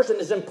 Every person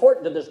is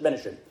important to this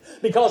ministry.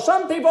 Because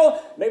some people,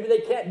 maybe they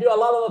can't do a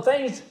lot of the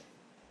things,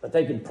 but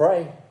they can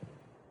pray.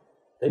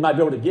 They might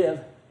be able to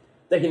give.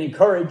 They can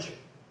encourage.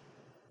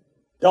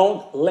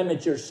 Don't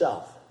limit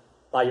yourself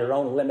by your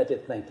own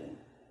limited thinking.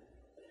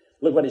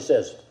 Look what he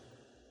says.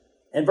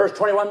 In verse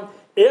 21,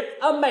 if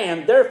a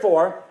man,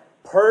 therefore,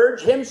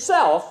 purge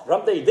himself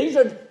from these. These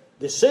are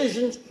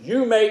decisions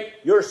you make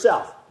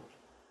yourself.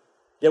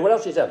 Yeah, what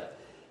else he said?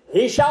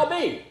 He shall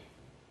be,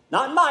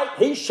 not might,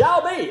 he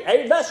shall be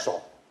a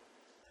vessel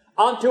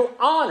unto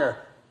honor,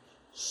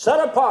 set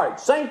apart,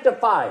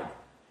 sanctified,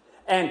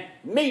 and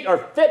meet or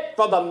fit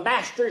for the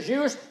master's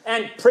use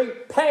and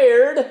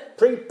prepared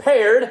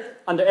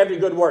unto every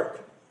good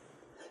work.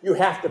 You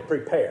have to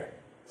prepare.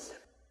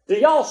 Do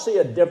y'all see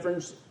a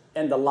difference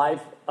in the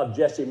life of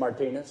Jesse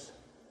Martinez?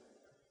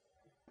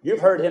 You've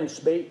heard him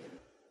speak.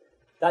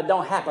 That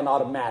don't happen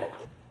automatic.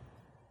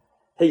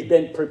 He's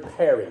been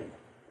preparing.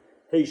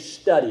 He's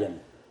studying.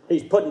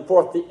 He's putting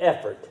forth the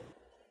effort.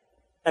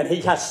 And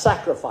he has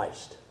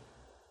sacrificed.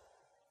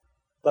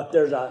 But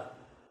there's a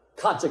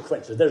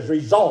consequences. There's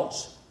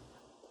results.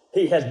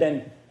 He has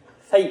been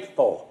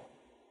faithful.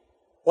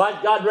 Why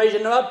is God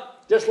raising him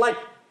up? Just like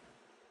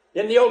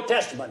in the Old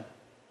Testament.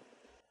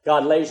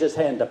 God lays his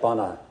hand upon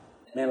a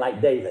man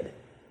like David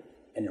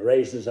and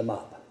raises him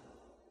up.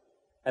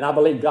 And I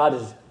believe God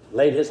has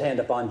laid his hand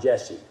upon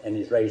Jesse and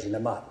he's raising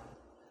him up.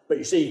 But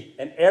you see,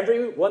 in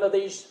every one of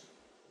these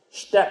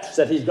steps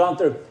that he's gone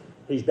through,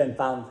 he's been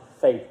found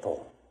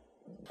faithful.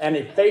 And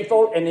he's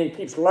faithful and he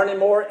keeps learning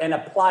more and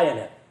applying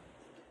it.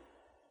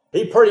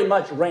 He pretty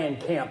much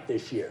ran camp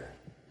this year.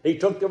 He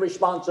took the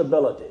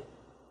responsibility.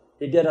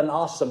 He did an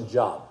awesome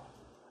job.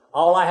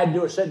 All I had to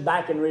do was sit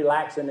back and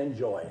relax and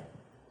enjoy.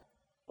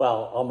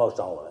 Well, almost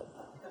all of it.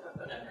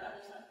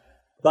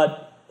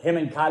 But him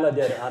and Kyla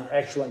did an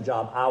excellent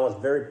job. I was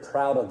very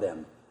proud of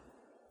them.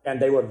 And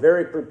they were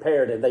very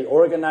prepared and they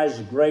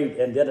organized great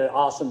and did an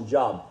awesome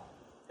job.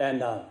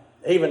 And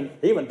he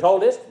even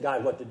told this guy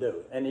what to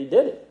do. And he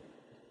did it.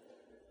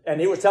 And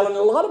he was telling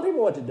a lot of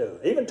people what to do.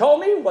 He even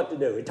told me what to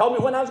do. He told me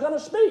when I was going to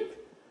speak.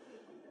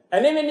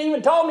 And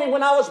even told me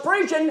when I was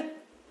preaching,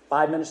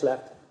 5 minutes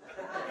left.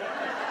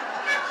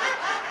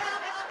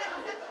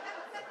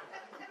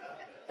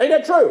 Ain't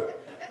that true?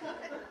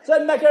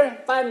 Said Becker,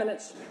 5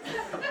 minutes.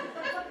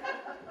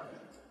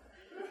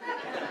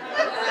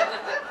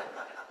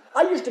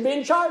 I used to be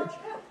in charge.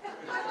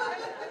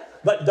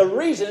 But the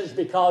reason is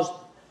because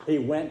he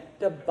went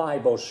to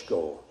Bible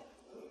school.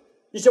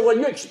 You said, well,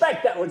 you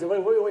expect that. Wait.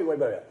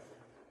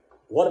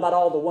 What about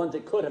all the ones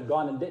that could have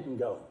gone and didn't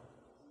go?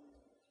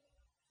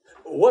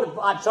 What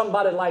about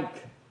somebody like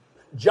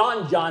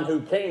John,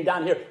 who came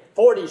down here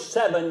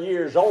 47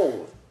 years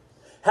old,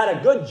 had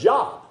a good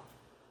job,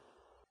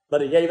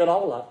 but he gave it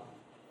all up,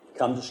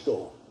 come to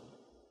school.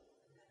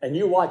 And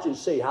you watch and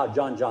see how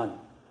John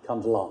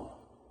comes along.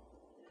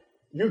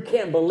 You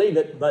can't believe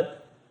it,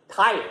 but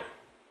Tyler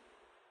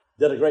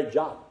did a great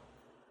job.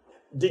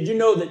 Did you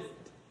know that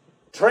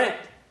Trent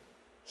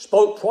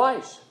spoke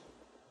twice?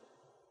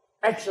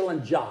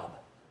 Excellent job.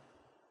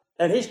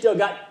 And he's still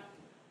got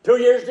 2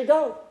 years to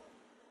go.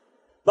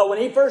 But when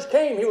he first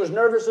came, he was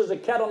nervous as a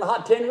cat on a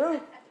hot tin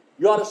roof.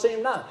 You ought to see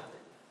him now.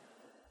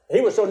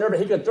 He was so nervous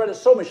he could thread a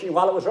sewing machine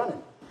while it was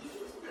running.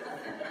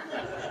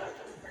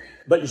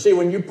 But you see,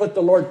 when you put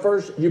the Lord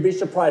first, you'd be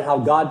surprised how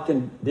God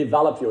can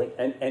develop you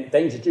and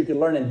things that you can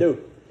learn and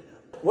do.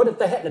 What if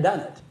they hadn't done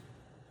it?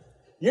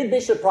 You'd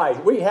be surprised.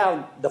 We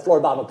have the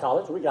Florida Bible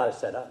College. We got it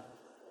set up.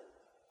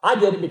 I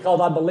did it because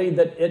I believe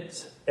that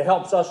it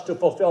helps us to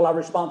fulfill our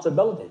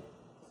responsibility.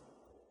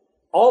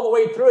 All the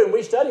way through, and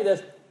we study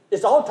this,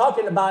 it's all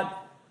talking about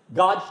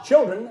God's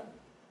children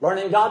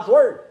learning God's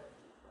Word.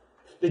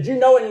 Did you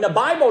know in the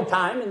Bible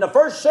time, in the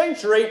first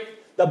century,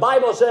 the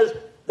Bible says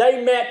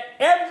they met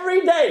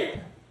every day.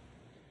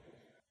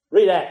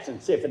 Read Acts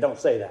and see if it don't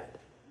say that.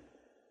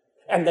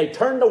 And they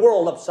turned the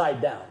world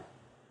upside down.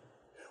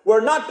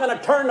 We're not going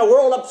to turn the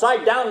world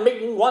upside down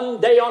meeting one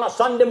day on a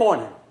Sunday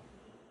morning.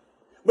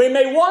 We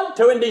may want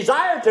to and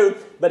desire to,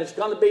 but it's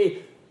going to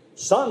be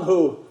some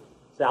who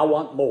say, I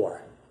want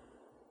more.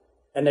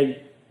 And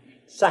they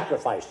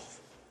sacrifice.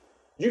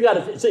 You got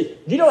to see,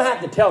 you don't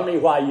have to tell me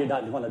why you're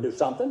not going to do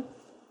something,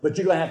 but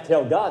you're going to have to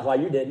tell God why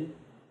you didn't.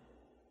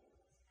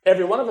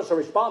 Every one of us are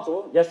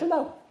responsible, yes or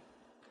no?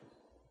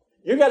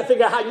 You got to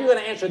figure out how you're going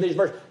to answer these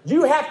verses.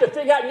 You have to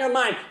figure out in your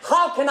mind,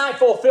 how can I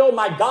fulfill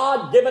my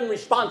God-given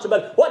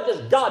responsibility? What does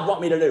God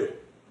want me to do?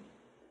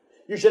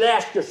 You should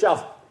ask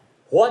yourself,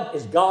 what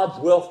is God's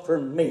will for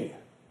me?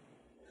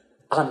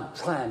 I'm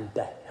trying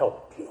to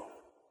help you.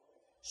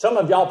 Some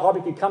of y'all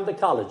probably could come to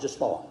college this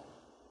morning.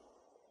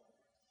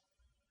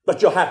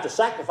 But you'll have to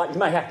sacrifice. You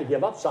might have to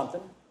give up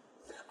something.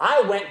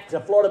 I went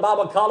to Florida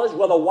Bible College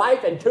with a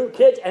wife and 2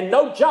 kids and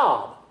no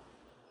job.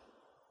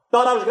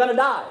 Thought I was going to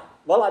die.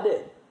 Well, I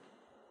did.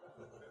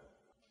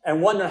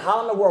 And wondering,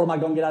 how in the world am I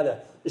going to get out of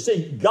there? You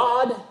see,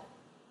 God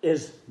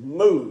is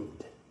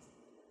moved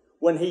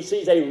when he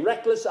sees a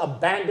reckless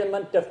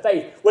abandonment to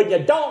faith. When you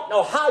don't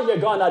know how you're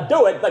going to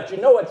do it, but you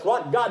know it's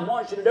what God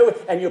wants you to do,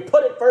 and you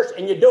put it first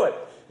and you do it.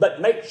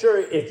 But make sure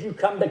if you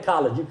come to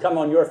college, you come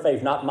on your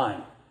faith, not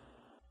mine.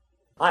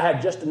 I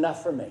have just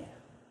enough for me.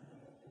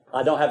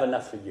 I don't have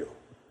enough for you.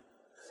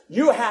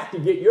 You have to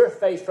get your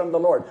faith from the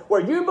Lord, where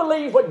you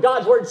believe what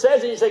God's Word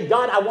says, and you say,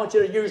 God, I want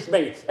you to use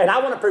me, and I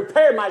want to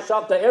prepare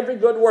myself to every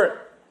good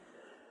work.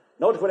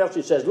 Notice what else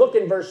he says. Look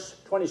in verse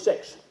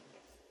 26.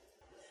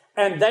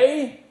 And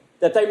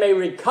that they may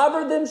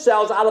recover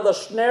themselves out of the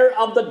snare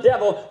of the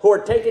devil, who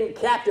are taken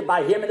captive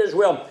by him at his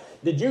will.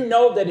 Did you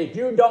know that if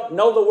you don't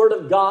know the Word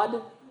of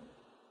God,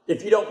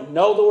 If you don't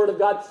know the Word of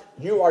God,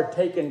 you are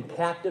taken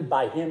captive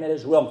by Him at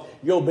His will.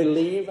 You'll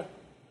believe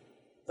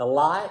the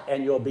lie,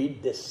 and you'll be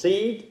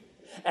deceived,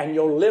 and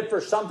you'll live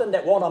for something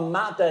that won't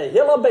amount to a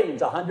hill of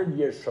beans 100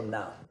 years from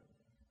now.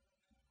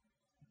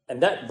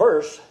 And that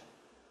verse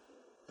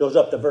goes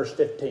up to verse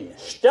 15.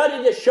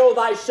 Study to show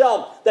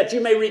thyself that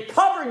you may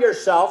recover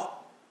yourself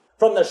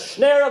from the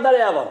snare of the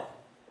devil.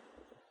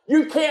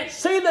 You can't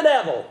see the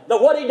devil.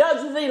 What he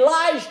does is he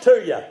lies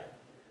to you.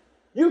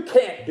 You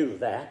can't do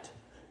that.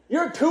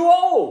 You're too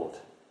old.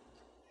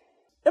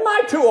 Am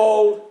I too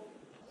old?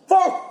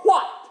 For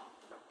what?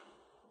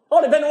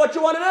 Well, depending on what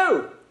you want to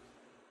do.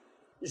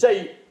 You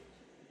say,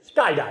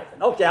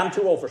 skydiving. Okay, I'm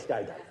too old for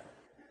skydiving.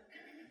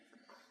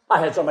 I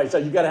had somebody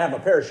say, you got to have a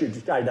parachute to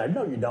skydive.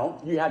 No, you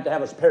don't. You have to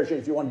have a parachute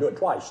if you want to do it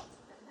twice.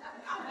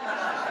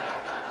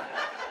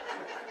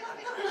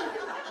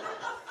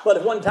 But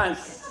if one time's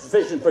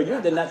sufficient for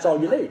you, then that's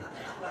all you need.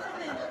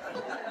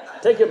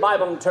 Take your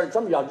Bible and turn.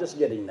 Some of y'all just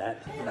getting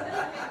that.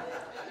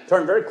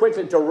 Turn very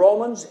quickly to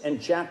Romans in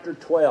chapter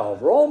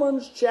 12.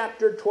 Romans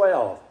chapter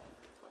 12.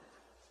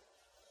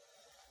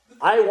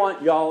 I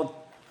want y'all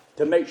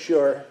to make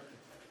sure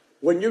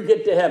when you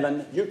get to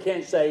heaven, you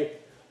can't say,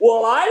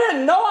 well, I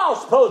didn't know I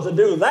was supposed to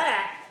do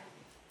that.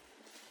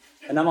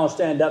 And I'm going to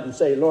stand up and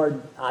say,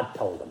 Lord, I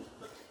told them.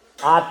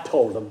 I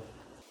told them.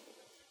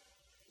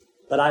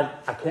 But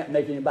I can't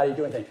make anybody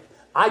do anything.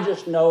 I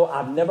just know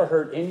I've never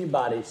heard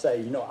anybody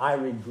say, I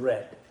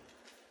regret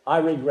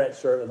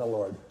serving the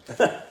Lord.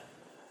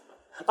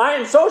 I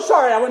am so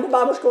sorry I went to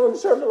Bible school and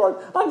served the Lord.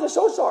 I'm just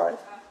so sorry.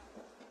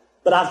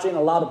 But I've seen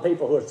a lot of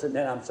people who are sitting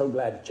there, I'm so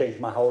glad it changed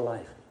my whole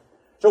life.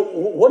 So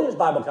what is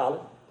Bible college?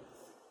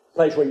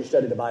 Place where you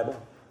study the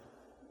Bible.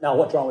 Now,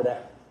 what's wrong with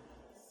that?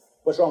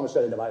 What's wrong with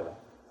studying the Bible?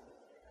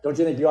 Don't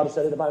you think you ought to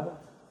study the Bible?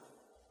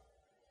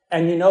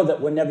 And you know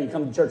that whenever you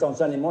come to church on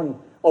Sunday morning,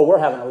 we're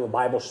having a little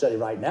Bible study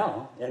right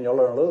now, and you'll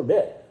learn a little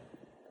bit.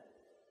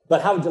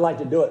 But how would you like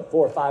to do it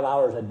 4 or 5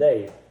 hours a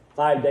day,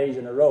 5 days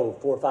in a row,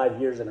 4 or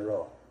 5 years in a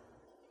row?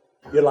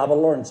 You'll have to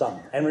learn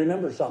something and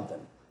remember something.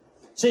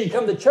 See, you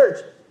come to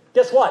church,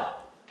 guess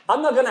what?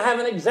 I'm not going to have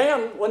an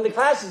exam when the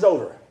class is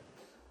over.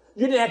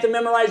 You didn't have to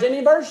memorize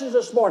any verses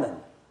this morning.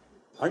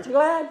 Aren't you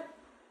glad?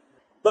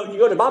 But when you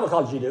go to Bible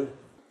college, you do.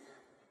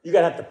 You're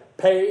going to have to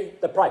pay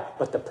the price.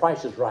 But the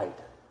price is right.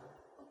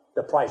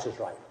 The price is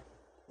right.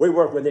 We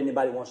work with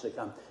anybody who wants to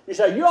come. You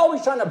say, you're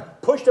always trying to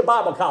push to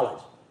Bible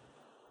college.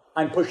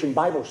 I'm pushing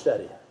Bible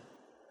study.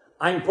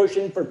 I'm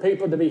pushing for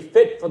people to be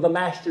fit for the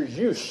Master's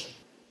use.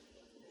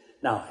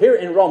 Now, here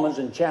in Romans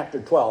in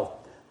chapter 12,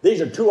 these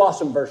are 2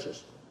 awesome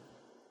verses.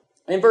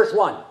 In verse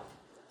 1,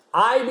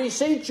 I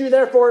beseech you,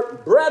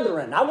 therefore,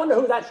 brethren. I wonder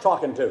who that's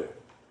talking to.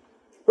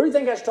 Who do you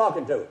think that's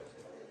talking to?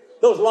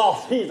 Those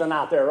lost heathen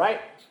out there,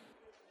 right?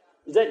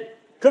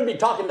 Could be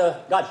talking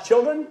to God's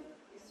children.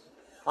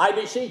 I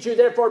beseech you,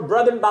 therefore,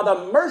 brethren, by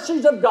the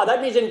mercies of God.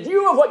 That means in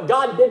view of what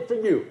God did for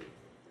you,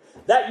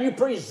 that you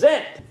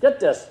present, get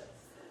this,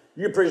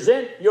 you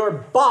present your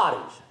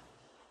bodies.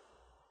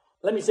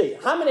 Let me see.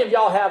 How many of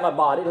y'all have a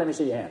body? Let me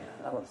see your hand.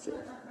 I want to see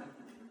it.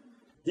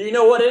 Do you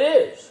know what it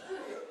is?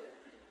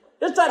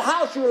 It's that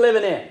house you're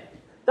living in.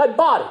 That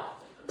body.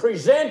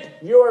 Present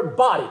your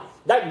body.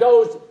 That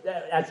goes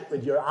that's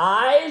with your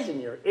eyes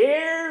and your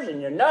ears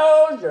and your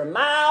nose, your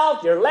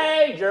mouth, your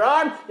legs, your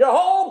arm, your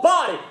whole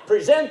body.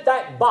 Present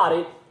that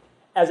body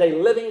as a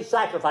living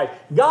sacrifice.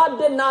 God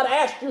did not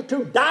ask you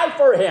to die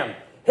for Him.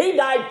 He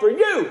died for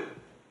you.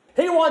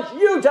 He wants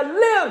you to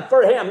live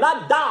for Him,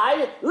 not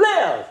die,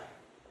 live.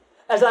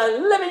 As a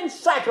living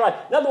sacrifice.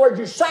 In other words,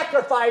 you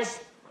sacrifice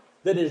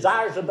the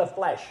desires of the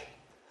flesh.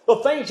 The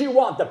things you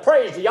want, the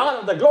praise, the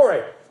honor, the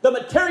glory, the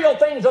material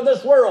things of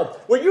this world.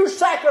 Will you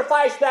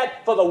sacrifice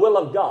that for the will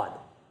of God?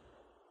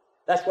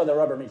 That's where the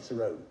rubber meets the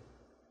road.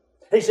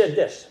 He said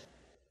this,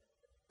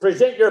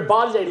 present your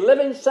bodies a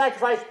living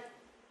sacrifice,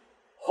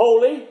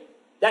 holy.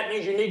 That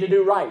means you need to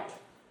do right.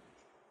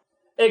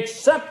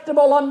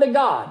 Acceptable unto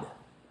God,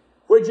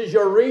 which is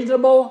your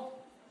reasonable,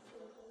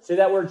 see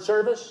that word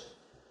service?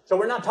 So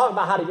we're not talking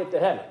about how to get to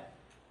heaven.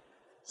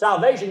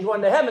 Salvation,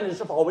 going to heaven,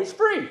 is always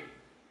free.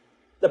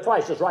 The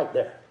price is right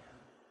there.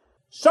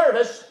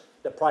 Service,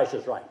 the price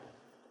is right.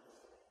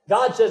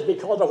 God says,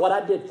 because of what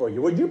I did for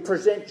you, will you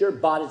present your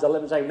bodies a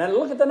living sacrifice? Now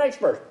look at the next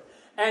verse.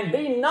 And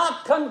be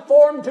not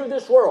conformed to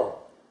this world.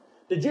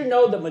 Did you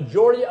know the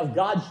majority of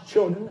God's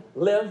children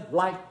live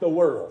like the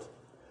world?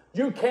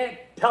 You can't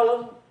tell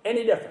them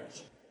any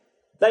difference.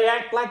 They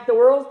act like the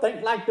world,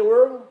 think like the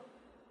world.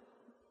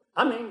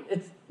 I mean,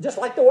 it's just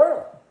like the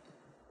world.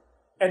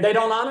 And they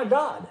don't honor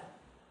God.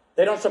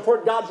 They don't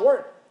support God's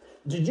work.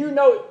 Did you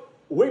know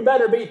we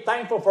better be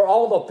thankful for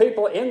all the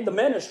people in the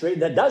ministry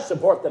that does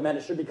support the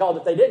ministry, because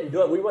if they didn't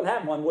do it, we wouldn't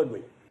have one, would we?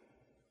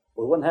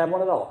 We wouldn't have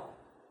one at all.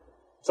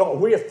 So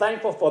we are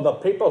thankful for the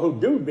people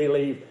who do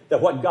believe that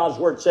what God's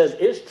word says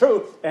is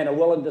true and are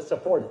willing to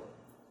support it.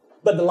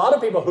 But a lot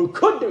of people who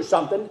could do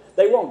something,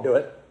 they won't do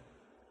it.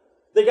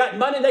 They got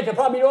money, they could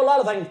probably do a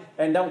lot of things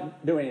and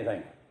don't do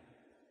anything.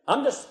 I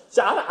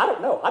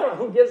don't know. I don't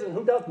know who gives and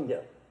who doesn't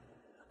give.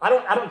 I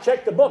don't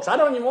check the books. I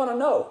don't even want to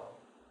know.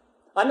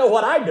 I know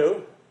what I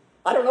do.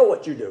 I don't know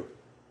what you do.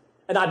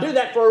 And I do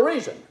that for a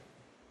reason.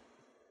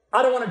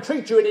 I don't want to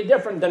treat you any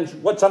different than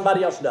what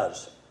somebody else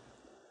does.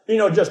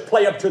 Just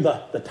play up to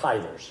the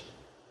tithers,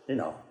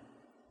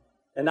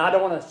 And I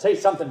don't want to say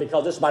something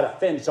because this might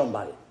offend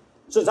somebody.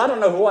 Since I don't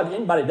know what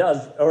anybody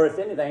does, or if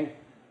anything,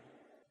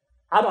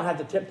 I don't have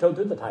to tiptoe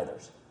through the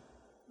tithers.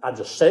 I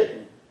just say it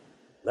and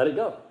let it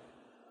go.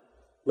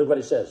 Look what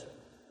he says.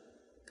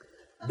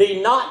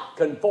 Be not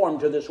conformed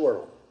to this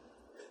world.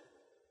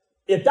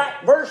 If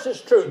that verse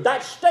is true,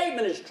 that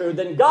statement is true,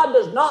 then God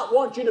does not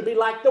want you to be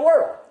like the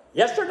world.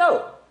 Yes or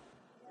no?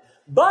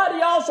 But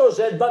he also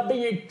said, but be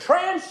ye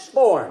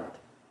transformed.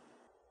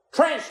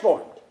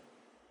 Transformed.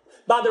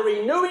 By the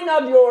renewing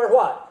of your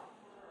what?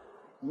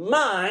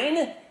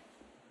 Mind.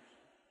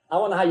 I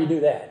wonder how you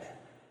do that.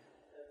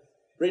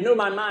 Renew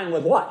my mind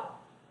with what?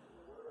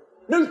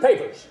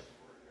 Newspapers.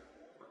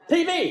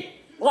 TV.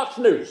 Watch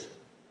news.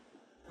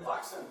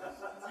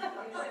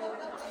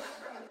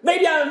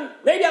 Maybe I'm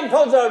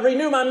supposed to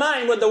renew my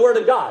mind with the Word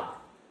of God.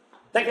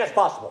 Think that's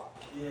possible?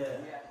 Yeah.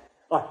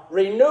 All right.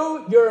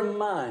 Renew your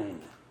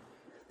mind,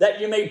 that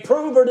you may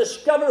prove or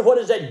discover what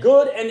is that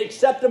good and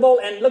acceptable,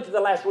 and look at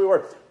the last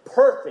word,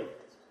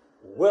 perfect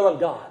will of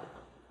God.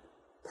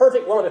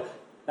 Perfect will of God.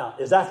 Now,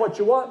 is that what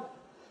you want?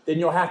 Then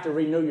you'll have to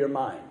renew your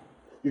mind.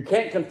 You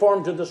can't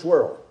conform to this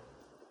world.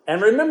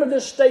 And remember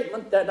this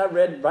statement that I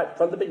read right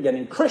from the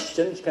beginning.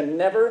 Christians can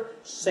never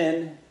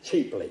sin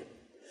cheaply.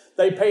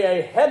 They pay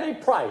a heavy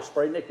price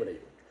for iniquity.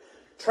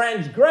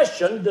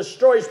 Transgression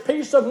destroys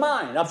peace of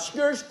mind,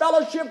 obscures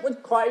fellowship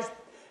with Christ,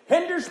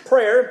 hinders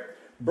prayer,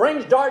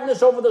 brings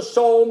darkness over the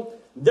soul.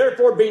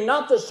 Therefore, be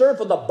not the serf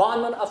of the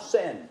bondman of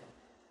sin.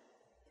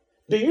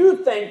 Do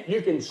you think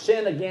you can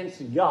sin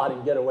against God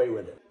and get away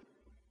with it?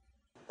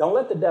 Don't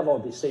let the devil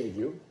deceive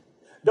you.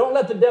 Don't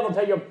let the devil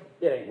tell you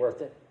it ain't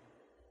worth it.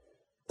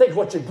 Think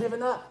what you're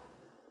giving up.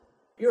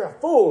 You're a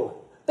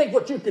fool. Think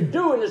what you could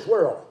do in this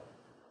world.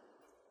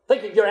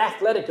 Think of your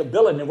athletic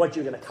ability and what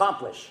you can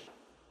accomplish.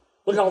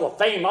 Look at all the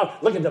fame.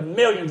 Look at the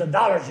millions of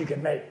dollars you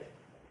can make.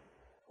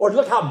 Or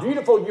look how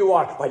beautiful you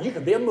are. Why, you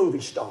could be a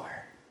movie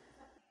star.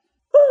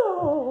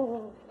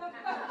 Oh.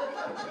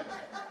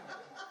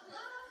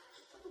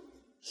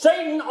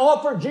 Satan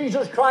offered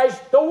Jesus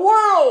Christ the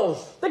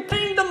worlds, the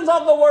kingdoms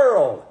of the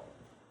world.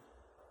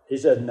 He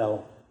said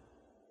no.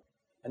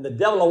 And the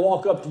devil will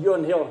walk up to you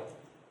and he'll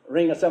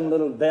ring some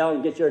little bell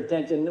and get your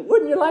attention.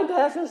 Wouldn't you like to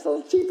have this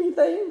little cheapy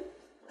thing?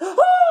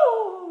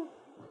 Oh!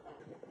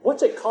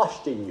 What's it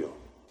costing you?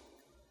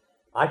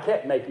 I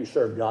can't make you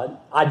serve God.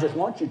 I just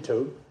want you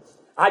to.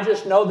 I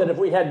just know that if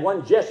we had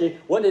one Jesse,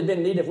 wouldn't it have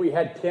been neat if we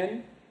had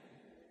 10?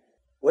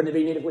 Wouldn't it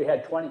be neat if we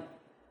had 20?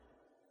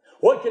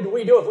 What could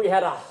we do if we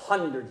had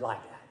 100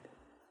 like that?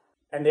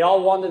 And they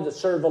all wanted to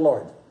serve the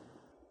Lord.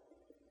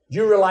 Do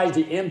you realize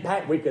the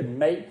impact we could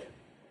make?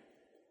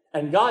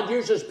 And God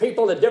uses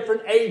people at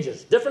different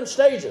ages, different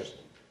stages.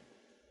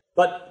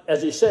 But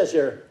as he says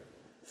here,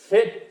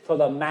 fit for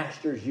the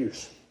master's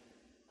use.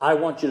 I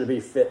want you to be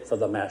fit for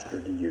the master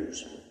to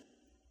use.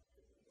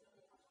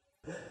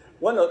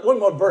 One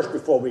more verse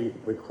before we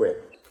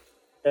quit.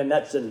 And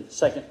that's in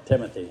 2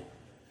 Timothy.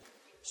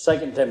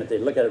 2 Timothy,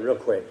 look at it real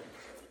quick.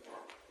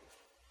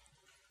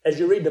 As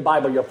you read the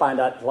Bible, you'll find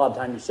out a lot of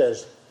times he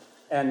says,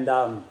 and,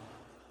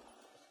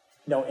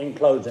 in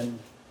closing,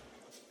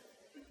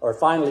 or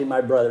finally, my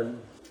brethren,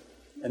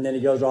 and then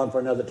he goes on for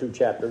another 2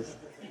 chapters.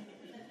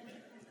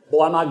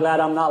 Boy, am I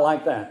glad I'm not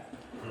like that.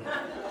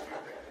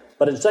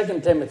 But in 2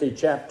 Timothy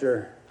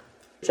chapter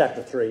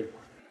 3,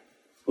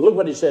 look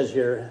what he says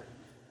here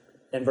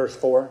in verse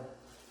 4.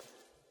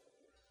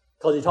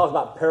 Because he talks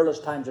about perilous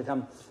times to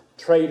come.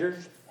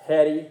 Traitors,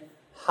 heady,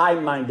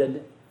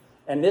 high-minded.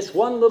 And this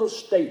one little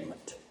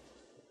statement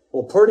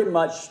will pretty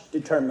much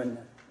determine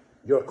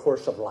your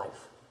course of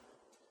life.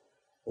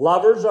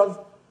 Lovers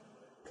of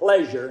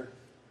pleasure.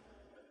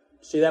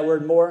 See that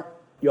word more?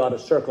 You ought to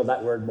circle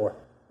that word more.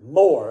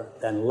 More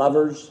than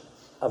lovers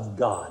of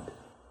God.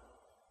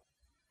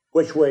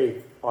 Which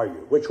way are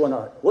you? Which one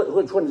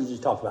does he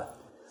talk about?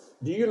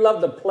 Do you love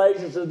the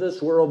pleasures of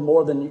this world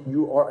more than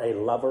you are a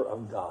lover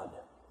of God?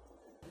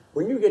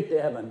 When you get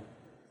to heaven,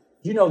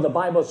 the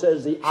Bible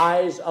says the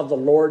eyes of the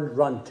Lord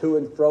run to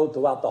and fro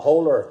throughout the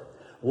whole earth,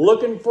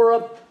 looking for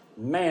a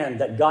man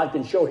that God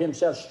can show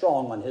himself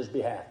strong on his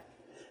behalf.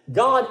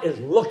 God is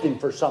looking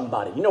for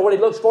somebody. You know what he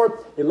looks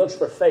for? He looks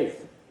for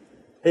faith.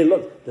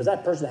 Does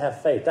that person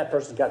have faith? That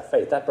person's got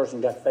faith. That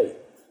person got faith.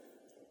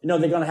 They're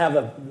going to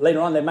have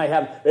later on, they might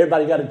have,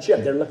 everybody got a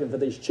chip. They're looking for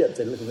these chips.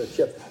 They're looking for the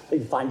chips. They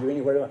can find you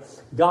anywhere.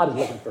 God is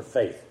looking for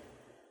faith.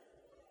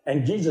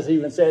 And Jesus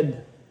even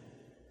said,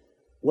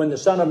 when the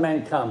Son of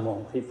Man come,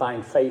 will he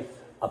find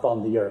faith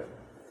upon the earth?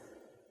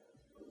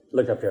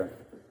 Look up here.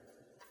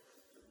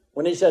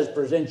 When he says,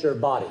 present your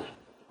body,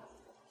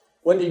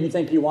 when do you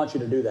think he wants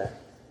you to do that?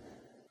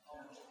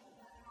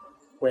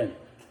 When?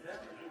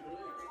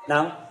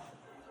 Now?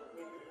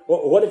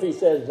 What if he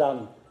says,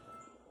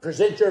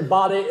 present your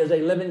body as a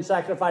living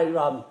sacrifice?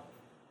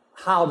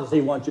 How does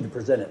he want you to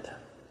present it?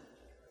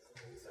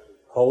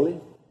 holy,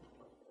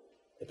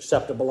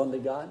 acceptable unto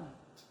God.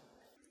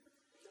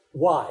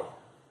 Why?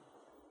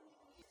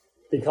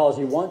 Because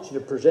he wants you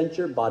to present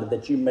your body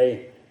that you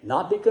may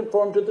not be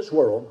conformed to this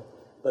world,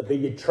 but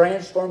be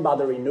transformed by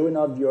the renewing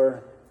of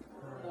your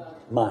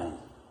mind.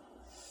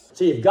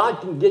 See, if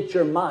God can get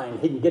your mind,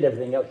 he can get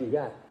everything else you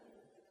got.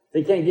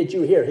 If he can't get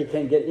you here, he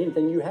can't get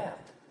anything you have.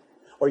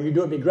 Or you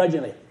do it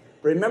begrudgingly.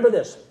 Remember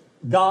this,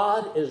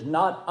 God is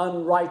not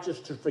unrighteous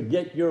to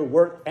forget your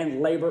work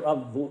and labor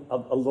of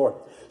the Lord.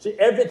 See,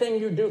 everything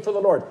you do for the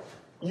Lord,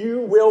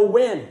 you will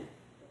win.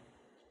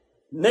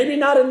 Maybe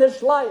not in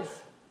this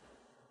life,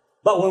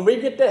 but when we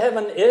get to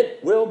heaven,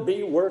 it will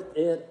be worth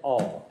it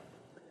all.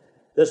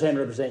 This hand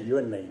represents you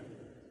and me.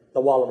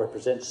 The wallet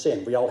represents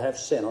sin. We all have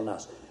sin on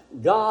us.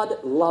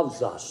 God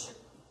loves us.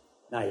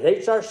 Now, he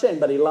hates our sin,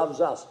 but he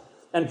loves us.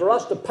 And for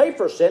us to pay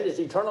for sin is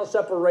eternal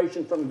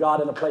separation from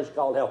God in a place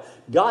called hell.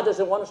 God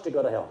doesn't want us to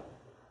go to hell.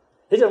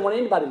 He doesn't want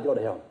anybody to go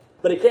to hell.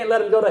 But he can't let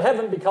them go to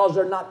heaven because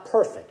they're not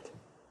perfect.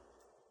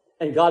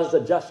 And God is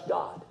a just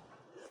God.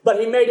 But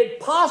he made it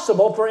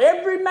possible for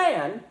every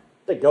man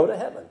to go to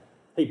heaven.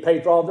 He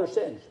paid for all their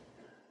sins.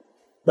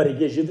 But he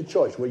gives you the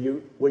choice. Will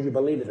you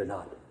believe it or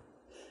not?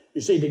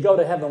 You see, to go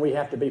to heaven, we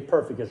have to be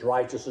perfect, as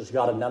righteous as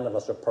God, and none of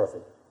us are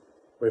perfect.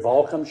 We've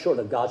all come short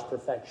of God's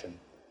perfection.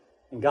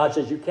 And God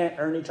says you can't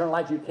earn eternal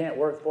life. You can't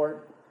work for it.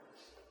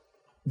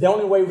 The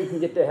only way we can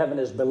get to heaven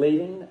is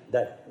believing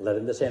that,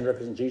 letting this hand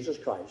represent Jesus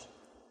Christ,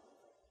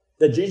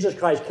 that Jesus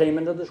Christ came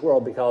into this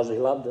world because he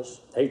loved us,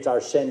 hates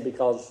our sin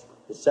because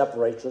it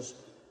separates us.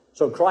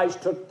 So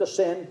Christ took the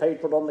sin,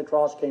 paid for it on the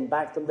cross, came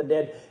back from the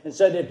dead, and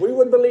said if we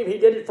would believe he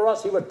did it for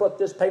us, he would put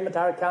this payment to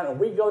our account, and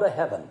we go to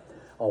heaven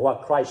on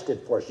what Christ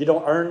did for us. You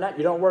don't earn that.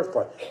 You don't work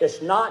for it.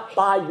 It's not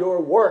by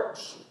your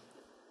works.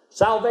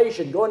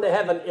 Salvation, going to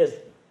heaven, is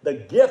the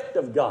gift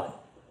of God.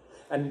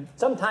 And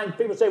sometimes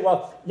people say,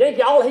 well,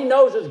 Yankee, all he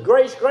knows is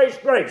grace, grace,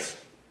 grace.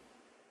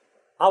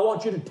 I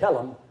want you to tell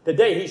him,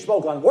 today he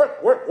spoke on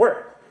work, work,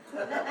 work.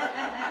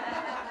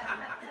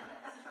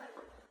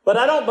 But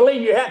I don't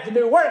believe you have to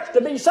do works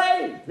to be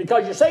saved,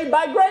 because you're saved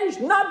by grace,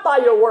 not by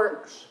your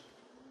works.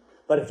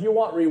 But if you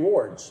want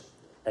rewards,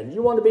 and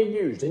you want to be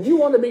used, and you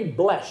want to be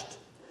blessed,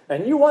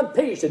 and you want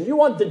peace, and you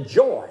want the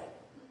joy,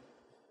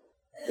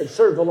 then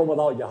serve the Lord with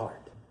all your heart.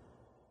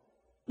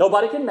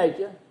 Nobody can make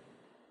you,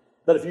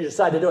 but if you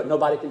decide to do it,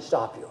 nobody can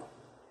stop you.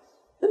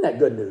 Isn't that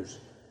good news?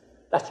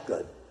 That's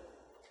good.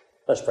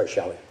 Let's pray,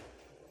 shall we?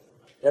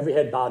 Every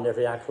head bowed and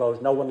every eye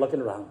closed, no one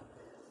looking around.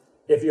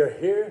 If you're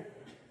here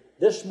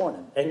this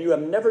morning and you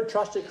have never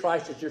trusted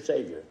Christ as your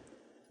Savior,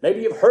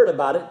 maybe you've heard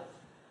about it,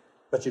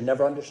 but you've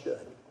never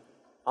understood.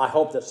 I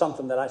hope that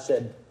something that I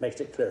said makes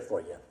it clear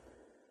for you.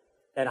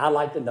 And I'd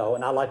like to know,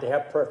 and I'd like to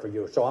have prayer for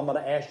you. So I'm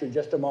going to ask you in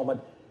just a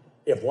moment,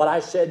 if what I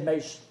said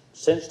makes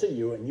sense to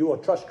you and you will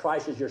trust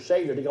Christ as your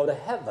Savior to go to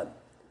heaven.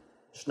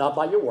 It's not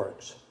by your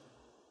works.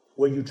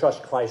 Will you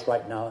trust Christ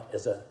right now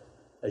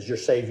as your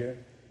Savior?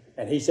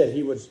 And he said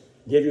he would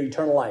give you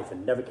eternal life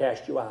and never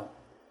cast you out.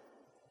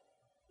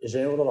 Is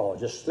there anyone at all?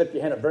 Just slip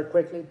your hand up very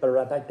quickly, put it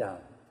right back down.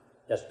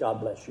 Yes,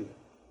 God bless you.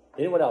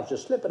 Anyone else?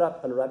 Just slip it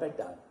up, put it right back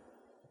down.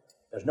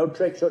 There's no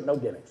tricks to it, no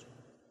gimmicks.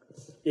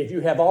 If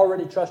you have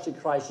already trusted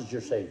Christ as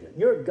your Savior,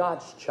 you're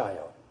God's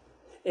child.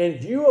 In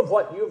view of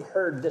what you've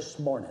heard this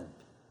morning,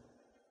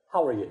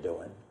 how are you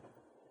doing?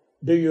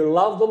 Do you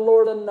love the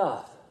Lord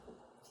enough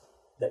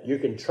that you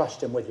can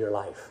trust him with your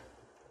life?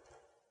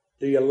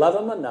 Do you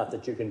love him enough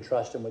that you can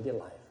trust him with your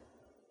life?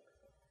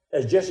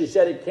 As Jesse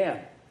said it can,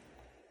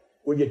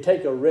 will you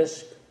take a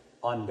risk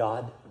on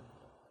God?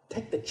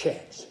 Take the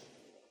chance.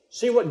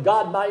 See what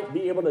God might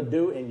be able to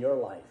do in your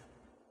life.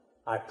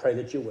 I pray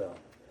that you will.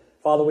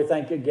 Father, we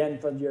thank you again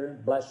for your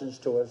blessings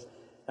to us.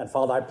 And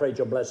Father, I pray that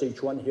you'll bless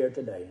each one here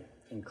today.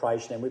 In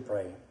Christ's name we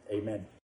pray. Amen.